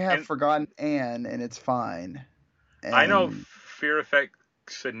 I have forgotten Anne, and it's fine. And I know Fear Effect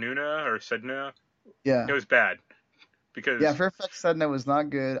Sedna. Yeah. It was bad. Fear Effect Sedna was not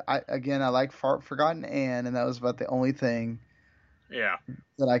good. I like Forgotten Anne, and that was about the only thing. Yeah.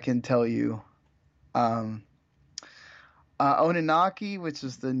 that I can tell you. Oninaki, which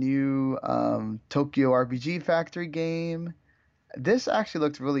is the new Tokyo RPG Factory game. This actually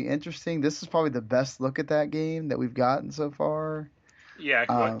looked really interesting. This is probably the best look at that game that we've gotten so far. Yeah,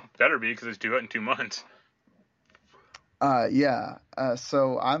 what better be because it's due out in 2 months. Yeah.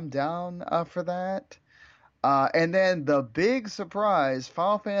 So I'm down for that. And then the big surprise,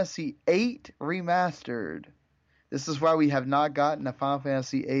 Final Fantasy VIII Remastered. This is why we have not gotten a Final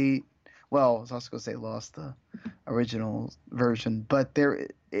Fantasy VIII. Well, I was also going to say lost the original version, but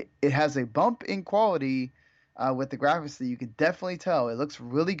it has a bump in quality with the graphics that you can definitely tell. It looks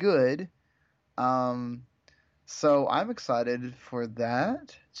really good. So I'm excited for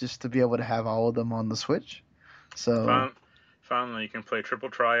that, just to be able to have all of them on the Switch. So Finally, you can play Triple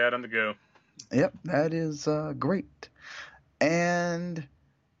Triad on the go. Yep, that is great. And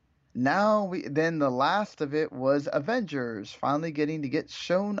now then the last of it was Avengers finally getting to get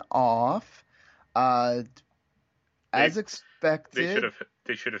shown off. As expected.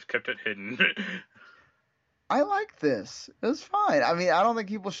 They should have kept it hidden. I like this. It was fine. I mean, I don't think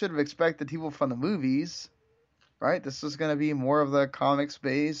people should have expected people from the movies, right? This is going to be more of the comics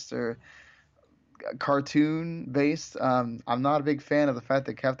based or cartoon based. I'm not a big fan of the fact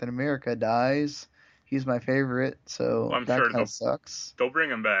that Captain America dies. He's my favorite, so well, I'm that sure kind of sucks. They'll bring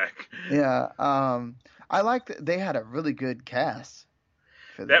him back. Yeah. I like that they had a really good cast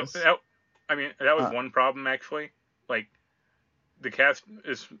for this. That was one problem actually. Like, the cast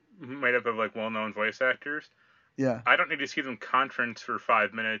is made up of like well-known voice actors. Yeah. I don't need to see them conference for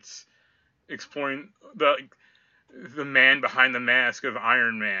 5 minutes exploring the man behind the mask of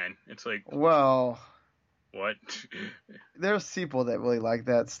Iron Man. It's like, well, what? There's people that really like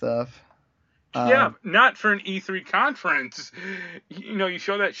that stuff. Yeah, not for an E3 conference. You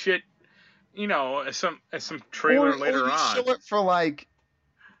show that shit, as some trailer later on. Show it for like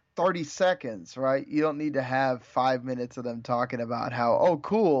 30 seconds, right? You don't need to have 5 minutes of them talking about how,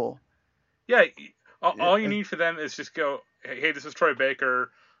 cool. Yeah, all you need for them is just go, hey, this is Troy Baker.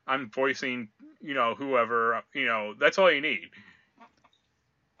 I'm voicing, whoever. That's all you need.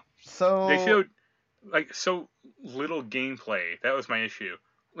 So they showed like so little gameplay. That was my issue.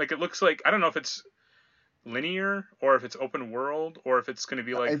 Like, it looks like, I don't know if it's linear or if it's open world or if it's going to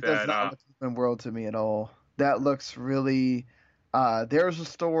be like it that. It does not look open world to me at all. That looks really. There's a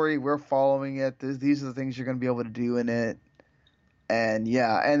story. We're following it. These are the things you're going to be able to do in it. And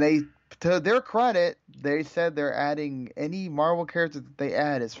yeah, and they, to their credit, they said they're adding any Marvel character that they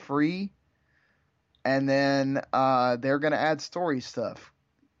add is free. And then they're going to add story stuff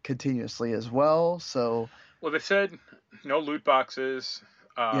continuously as well. So. Well, they said no loot boxes.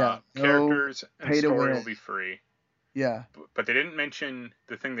 Characters and story will be free. Yeah. But they didn't mention,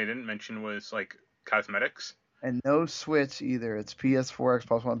 the thing they didn't mention was like cosmetics. And no Switch either. It's PS4,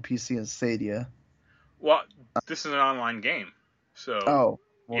 Xbox One, PC, and Stadia. Well, this is an online game. So. Oh.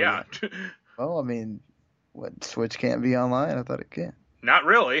 Well, yeah. Well, I mean, what, Switch can't be online? I thought it can. Not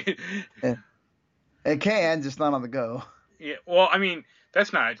really. It can, just not on the go. Yeah. Well, I mean,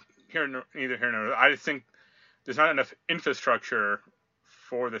 that's not neither here nor there. I just think there's not enough infrastructure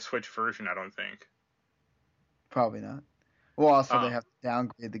for the Switch version, I don't think. Probably not. Well, also they have to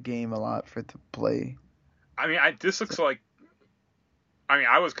downgrade the game a lot for it to play. I mean, this looks like. I mean,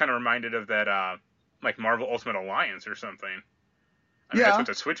 I was kind of reminded of that, like Marvel Ultimate Alliance or something. I mean, that's what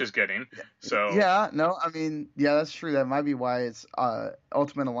the Switch is getting. So. Yeah. No. I mean, yeah, that's true. That might be why it's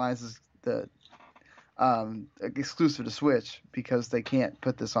Ultimate Alliance is the exclusive to Switch, because they can't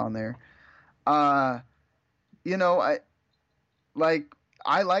put this on there. I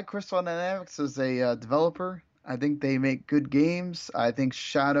like Crystal Dynamics as a developer. I think they make good games. I think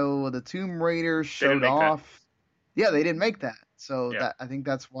Shadow of the Tomb Raider showed off. Yeah, they didn't make that. So I think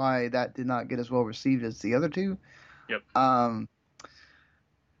that's why that did not get as well received as the other two. Yep.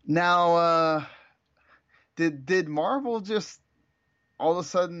 Now, did Marvel just all of a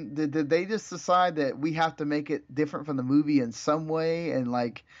sudden, did they just decide that we have to make it different from the movie in some way, and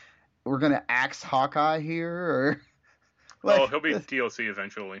like we're gonna axe Hawkeye here, or? Like, he'll be DLC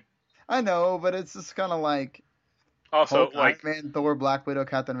eventually. I know, but it's just kind of like also Hulk, Iron Man, Thor, Black Widow,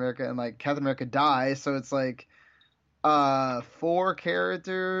 Captain America, and like Captain America dies, so it's like 4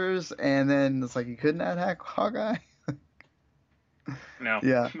 characters, and then it's like you couldn't add Hawkeye. No.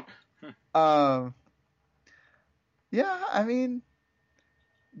 Yeah. Yeah. I mean,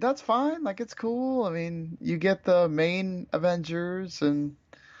 that's fine. Like, it's cool. I mean, you get the main Avengers, and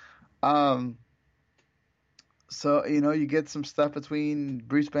so, you get some stuff between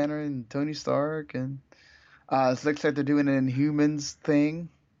Bruce Banner and Tony Stark, and it looks like they're doing an Inhumans thing.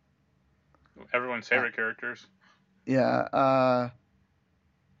 Everyone's favorite characters. Yeah.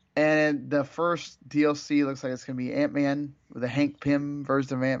 And the first DLC looks like it's going to be Ant-Man with a Hank Pym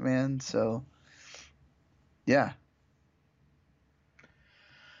version of Ant-Man. So, yeah.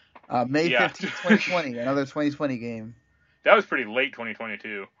 May Yeah. 15th, 2020, another 2020 game. That was pretty late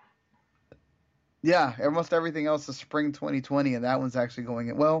 2022. Yeah, almost everything else is spring 2020, and that one's actually going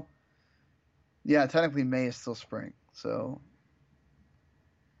in. Well, yeah, technically May is still spring, so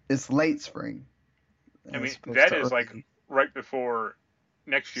it's late spring. I mean, as opposed that to is like early right before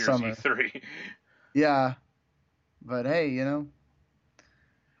next year's summer. E3. Yeah, but hey, I And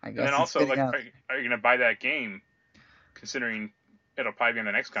then guess it's also, getting like, out. are you going to buy that game, considering it'll probably be on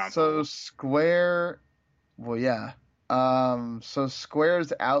the next So console? Square, well, yeah. So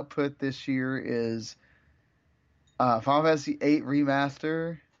Square's output this year is Final Fantasy VIII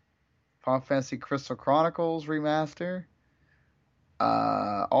Remaster, Final Fantasy Crystal Chronicles Remaster.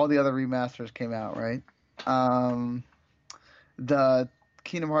 All the other remasters came out, right? The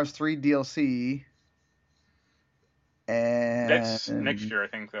Kingdom Hearts 3 DLC, That's next and year, I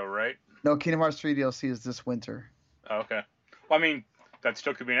think, though, right? no, Kingdom Hearts 3 DLC is this winter. Oh, okay. Well, I mean, that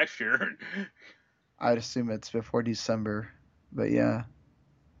still could be next year. I'd assume it's before December, but yeah.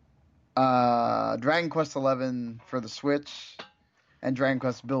 Dragon Quest 11 for the Switch, and Dragon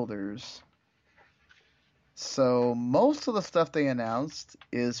Quest Builders. So most of the stuff they announced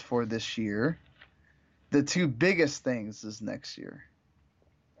is for this year. The two biggest things is next year.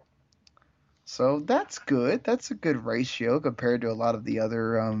 So that's good. That's a good ratio compared to a lot of the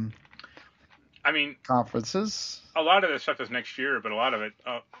other I mean, conferences. a lot of this stuff is next year, but a lot of it,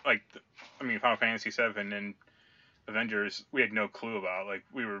 Final Fantasy VII and Avengers, we had no clue about. Like,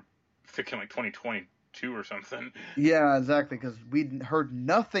 we were thinking like 2022 or something. Yeah, exactly, because we heard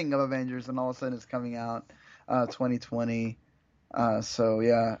nothing of Avengers, and all of a sudden it's coming out 2020. So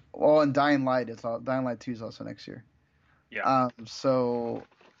yeah, well, and Dying Light 2 is also next year. Yeah. So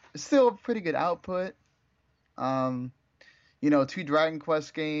still a pretty good output. 2 Dragon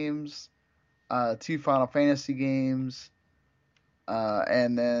Quest games, 2 Final Fantasy games,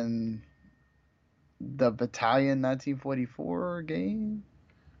 and then the Battalion 1944 game.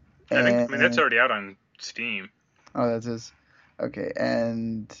 I mean, that's already out on Steam. Oh, that's his. Okay,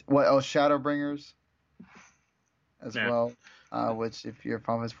 and what? Oh, Shadowbringers as well. Which, if you're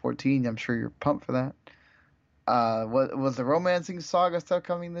Final Fantasy 14, I'm sure you're pumped for that. What was the Romancing Saga stuff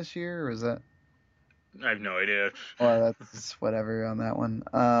coming this year, or is that? I have no idea. Well, that's whatever on that one.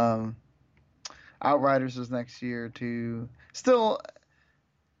 Outriders is next year too. Still.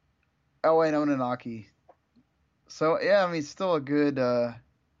 Oh wait, Ononaki. So yeah, I mean, still a good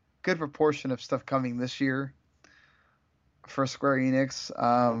proportion of stuff coming this year for Square Enix.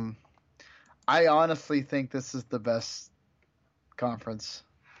 I honestly think this is the best conference.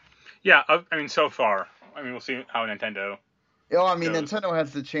 Yeah, I mean, so far. I mean, we'll see how Nintendo. I mean, goes. Nintendo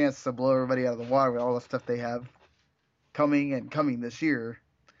has the chance to blow everybody out of the water with all the stuff they have coming this year,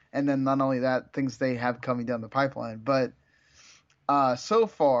 and then not only that, things they have coming down the pipeline. But so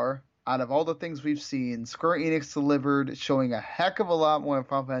far, out of all the things we've seen, Square Enix delivered, showing a heck of a lot more in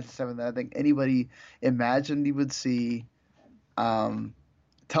Final Fantasy VII than I think anybody imagined you would see.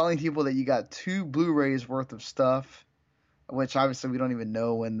 Telling people that you got 2 Blu-rays worth of stuff, which obviously we don't even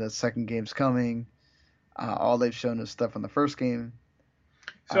know when the second game's coming. All they've shown is stuff from the first game.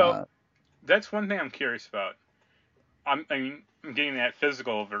 So that's one thing I'm curious about. I'm getting that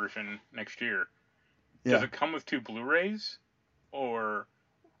physical version next year. Yeah. Does it come with 2 Blu-rays, or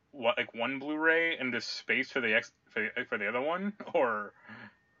what? Like 1 Blu-ray and just space for the for the other one, or?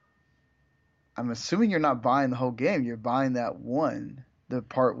 I'm assuming you're not buying the whole game. You're buying that one, the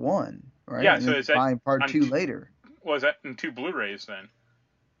part 1, right? Yeah. And So then is that buying part 2 later? Was that in 2 Blu-rays then?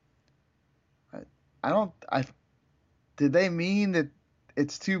 Did they mean that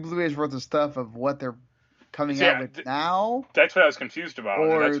it's 2 Blu-rays worth of stuff of what they're coming out with now? That's what I was confused about.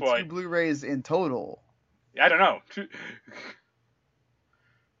 Or that's why 2 Blu-rays in total? I don't know.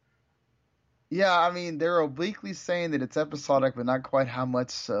 Yeah, I mean, they're obliquely saying that it's episodic, but not quite how much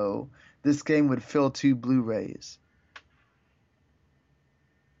so. This game would fill 2 Blu-rays.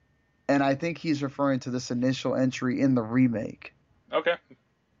 And I think he's referring to this initial entry in the remake. Okay.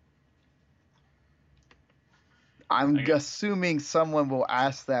 I'm assuming someone will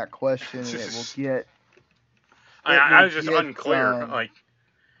ask that question and it will get... I was just unclear.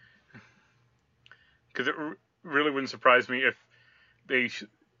 Because it really wouldn't surprise me if they...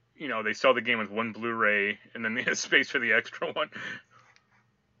 they sell the game with 1 Blu-ray and then they have space for the extra one.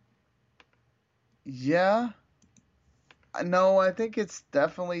 Yeah. No, I think it's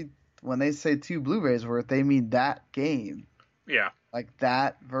definitely, when they say 2 Blu-rays worth, they mean that game. Yeah. Like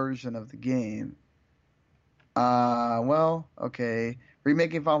that version of the game. Well, okay.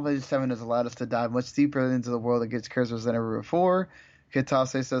 Remaking Final Fantasy VII has allowed us to dive much deeper into the world that gets characters than ever before.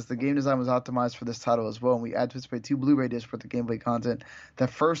 Kitase says the game design was optimized for this title as well, and we anticipate 2 Blu-ray discs worth of gameplay content. The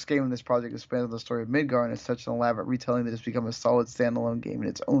first game in this project expands on the story of Midgar and is such an elaborate retelling that it's become a solid standalone game in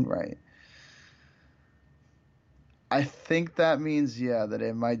its own right. I think that means, that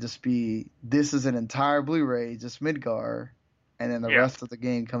it might just be, this is an entire Blu-ray, just Midgar, and then the rest of the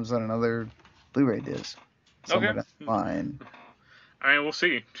game comes on another Blu-ray disc. Somewhere down the line. I mean, we'll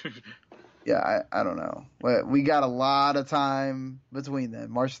see. I don't know. We got a lot of time between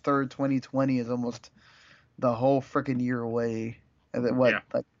them. March 3rd, 2020 is almost the whole freaking year away.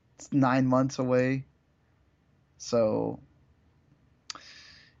 Like 9 months away? So,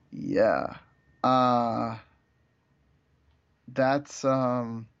 yeah. That's,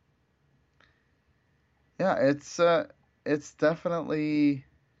 it's definitely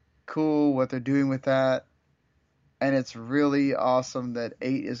cool what they're doing with that. And it's really awesome that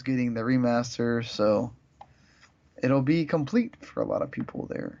 8 is getting the remaster, so it'll be complete for a lot of people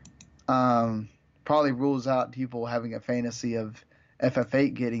there. Probably rules out people having a fantasy of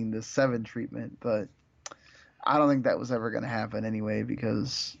FF8 getting the 7 treatment, but I don't think that was ever going to happen anyway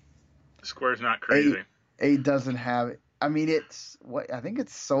because Square's not crazy. 8 doesn't have it. I mean, I think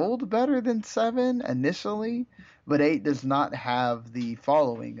it's sold better than 7 initially, but 8 does not have the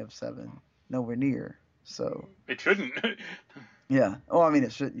following of 7, nowhere near. So it shouldn't. Yeah. Oh, I mean,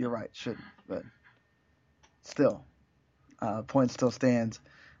 it should. You're right. It shouldn't. But still, point still stands.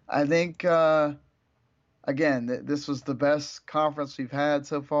 I think again, this was the best conference we've had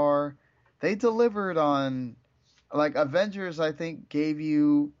so far. They delivered on, like, Avengers. I think gave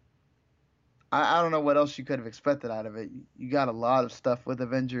you. I don't know what else you could have expected out of it. You got a lot of stuff with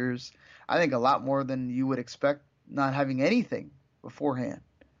Avengers. I think a lot more than you would expect, not having anything beforehand.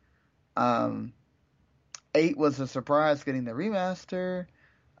 8 was a surprise getting the remaster.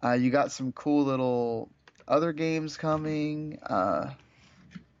 You got some cool little other games coming.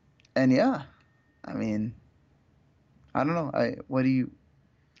 And yeah, I mean, I don't know.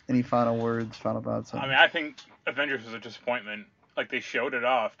 Any final words, final thoughts? I mean, I think Avengers was a disappointment. Like, they showed it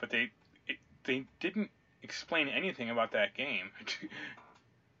off, but they didn't explain anything about that game.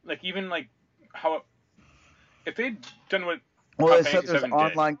 Like, even like how if they'd done what they said there's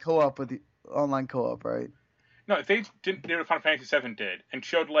online co-op with the online co-op, right? No, if they did what Final Fantasy VII did and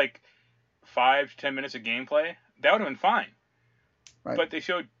showed like 5 to 10 minutes of gameplay, that would have been fine. Right. But they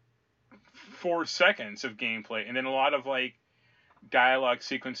showed 4 seconds of gameplay and then a lot of like dialogue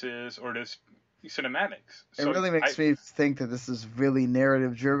sequences or just cinematics. It really makes me think that this is really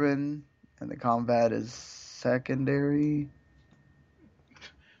narrative driven and the combat is secondary.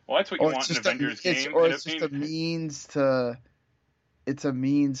 Well, that's what you want in an Avengers game. Or it's just a means to. It's a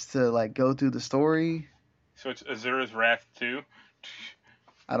means to like go through the story. So it's Azura's Wrath 2?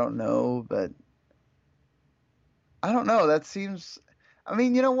 I don't know, but I don't know. That seems. I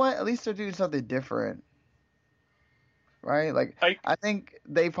mean, you know what? At least they're doing something different, right? Like I think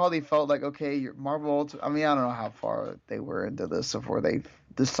they probably felt like, okay, your Marvel. I mean, I don't know how far they were into this before they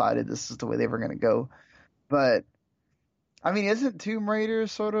decided this is the way they were going to go, but I mean, isn't Tomb Raider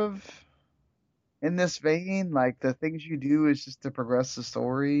sort of in this vein? Like the things you do is just to progress the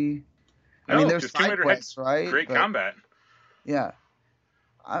story. I mean, there's side quests, right? Great combat. Yeah.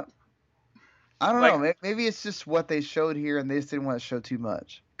 I don't know. Maybe it's just what they showed here, and they just didn't want to show too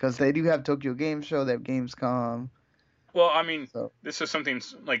much because they do have Tokyo Game Show, they have Gamescom. Well, I mean, this is something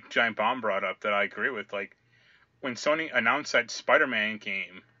like Giant Bomb brought up that I agree with. Like when Sony announced that Spider-Man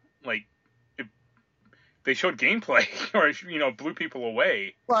game, like they showed gameplay, or blew people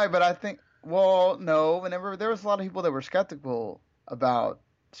away. Right, but I think, no. Whenever there was a lot of people that were skeptical about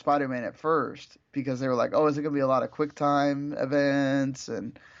Spider-Man at first because they were like, oh, is it going to be a lot of QuickTime events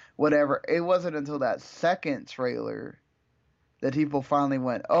and whatever. It wasn't until that second trailer that people finally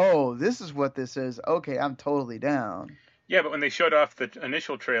went, oh, this is what this is. Okay, I'm totally down. Yeah, but when they showed off the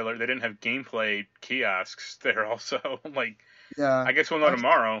initial trailer, they didn't have gameplay kiosks there also. Like, yeah, I guess we'll know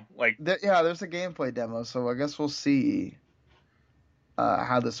tomorrow. Like, there's a gameplay demo, so I guess we'll see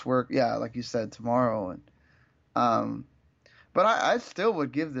how this works. Yeah, like you said, tomorrow. And but I still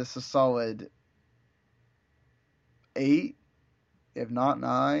would give this a solid 8, if not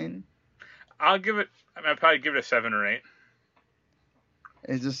 9. I'd probably give it a 7 or 8.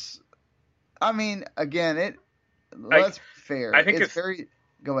 It's just, I mean, again, let's be fair. I think it's very.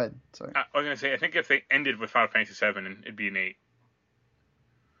 Go ahead. Sorry. I was gonna say, I think if they ended with Final Fantasy VII, it'd be an 8.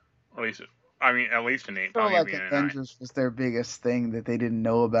 At least an 8. I feel like Avengers was their biggest thing that they didn't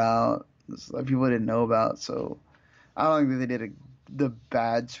know about. People didn't know about, so I don't think that they did the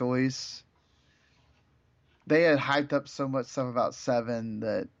bad choice. they had hyped up so much stuff about 7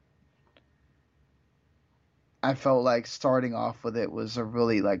 that I felt like starting off with it was a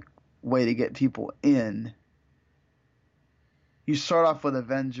really like way to get people in. You start off with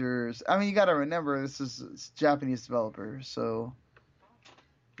Avengers. I mean, you got to remember it's Japanese developers, so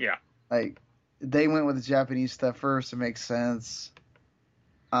Yeah. like they went with the Japanese stuff first. It makes sense.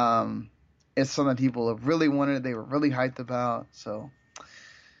 It's something people have really wanted. They were really hyped about. So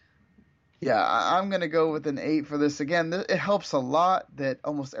yeah, I'm gonna go with an 8 for this. Again, it helps a lot that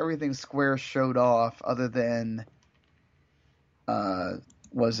almost everything Square showed off, other than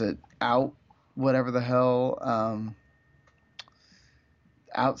was it Out, whatever the hell,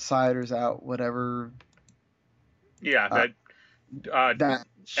 Outsiders Out, whatever. Yeah, that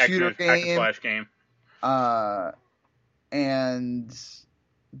shooter action and game, slash game. and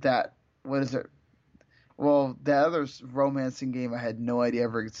that, what is it? Well, the other romancing game I had no idea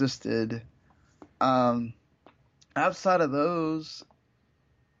ever existed. Outside of those,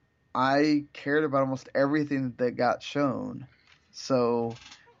 I cared about almost everything that got shown. So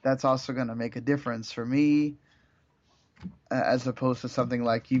that's also going to make a difference for me, as opposed to something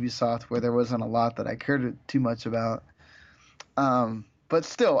like Ubisoft where there wasn't a lot that I cared too much about. But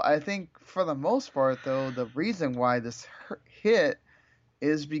still, I think for the most part, though, the reason why this hit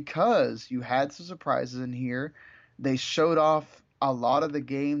is because you had some surprises in here. They showed off a lot of the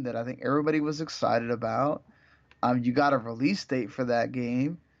game that I think everybody was excited about. You got a release date for that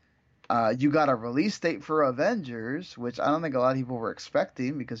game. You got a release date for Avengers, which I don't think a lot of people were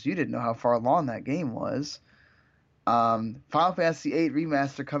expecting because you didn't know how far along that game was. Final Fantasy VIII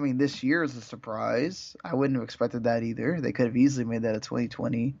Remaster coming this year is a surprise. I wouldn't have expected that either. They could have easily made that a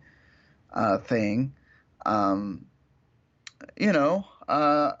 2020 thing. And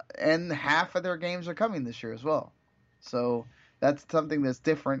half of their games are coming this year as well. So that's something that's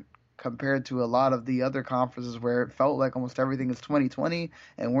different compared to a lot of the other conferences where it felt like almost everything is 2020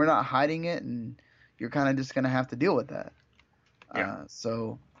 and we're not hiding it, and you're kind of just going to have to deal with that. Yeah.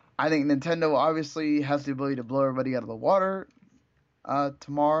 So I think Nintendo obviously has the ability to blow everybody out of the water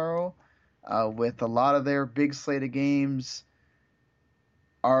tomorrow, with a lot of their big slate of games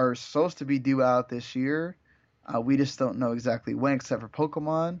are supposed to be due out this year. We just don't know exactly when, except for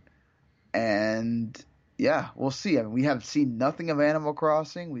Pokemon. And yeah, we'll see. I mean, we have seen nothing of Animal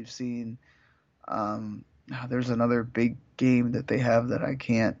Crossing. We've seen there's another big game that they have that I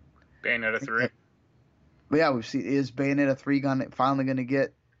can't. Bayonetta 3. But yeah, we've seen, is Bayonetta 3 finally going to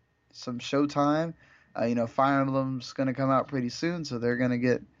get some showtime? Fire Emblem's going to come out pretty soon, so they're going to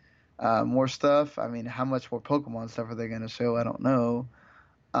get more stuff. I mean, how much more Pokemon stuff are they going to show? I don't know.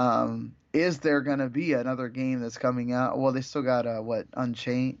 Is there going to be another game that's coming out? Well, they still got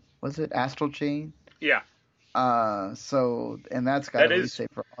Unchained. Was it Astral Chain? Yeah. And that's got a release date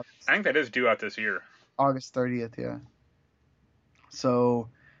for August. I think that is due out this year. August 30th, yeah. So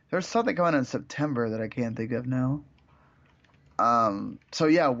there's something coming in September that I can't think of now. So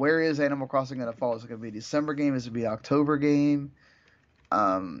yeah, where is Animal Crossing going to fall? Is it going to be a December game? Is it going to be an October game?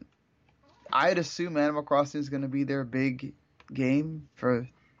 I'd assume Animal Crossing is going to be their big game for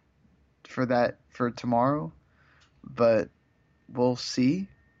tomorrow, but we'll see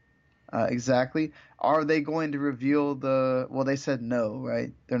exactly. Are they going to reveal well, they said no,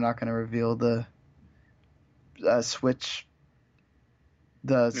 right? They're not going to reveal the Switch,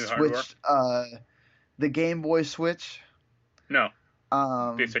 the Game Boy Switch. No.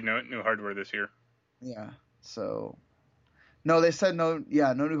 They said no new hardware this year. Yeah. So no, they said no.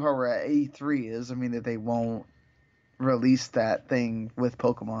 Yeah, no new hardware at E3 is. I mean that they won't release that thing with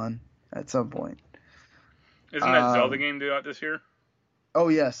Pokemon at some point. Isn't that Zelda game due out this year? Oh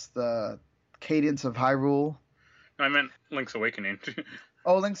yes, the Cadence of Hyrule. No, I meant Link's Awakening.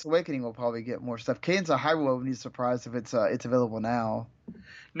 Oh, Link's Awakening will probably get more stuff. Cadence of Hyrule, I wouldn't be surprised if it's available now.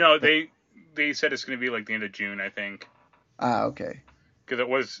 No, they said it's going to be like the end of June, I think. Okay.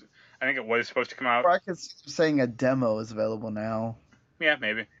 Because I think it was supposed to come out. Or I could see them saying a demo is available now. Yeah,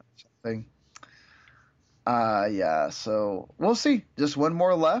 maybe. Yeah, so we'll see. Just one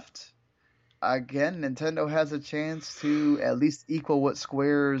more left. Again, Nintendo has a chance to at least equal what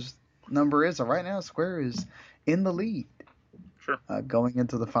Square's number is. So right now, Square is in the lead. Sure. Going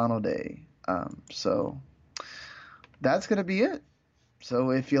into the final day. So that's going to be it.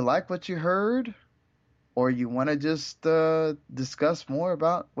 So if you like what you heard, or you want to just discuss more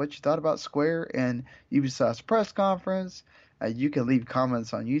about what you thought about Square and Ubisoft's press conference, you can leave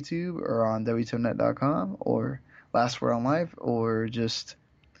comments on YouTube or on WTONet.com or Last Word on Life, or just,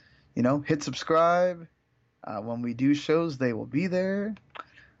 hit subscribe. When we do shows, they will be there.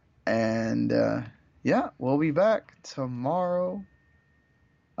 And, we'll be back tomorrow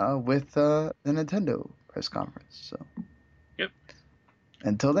with the Nintendo press conference. So. Yep.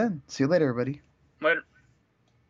 Until then, see you later, everybody. Later.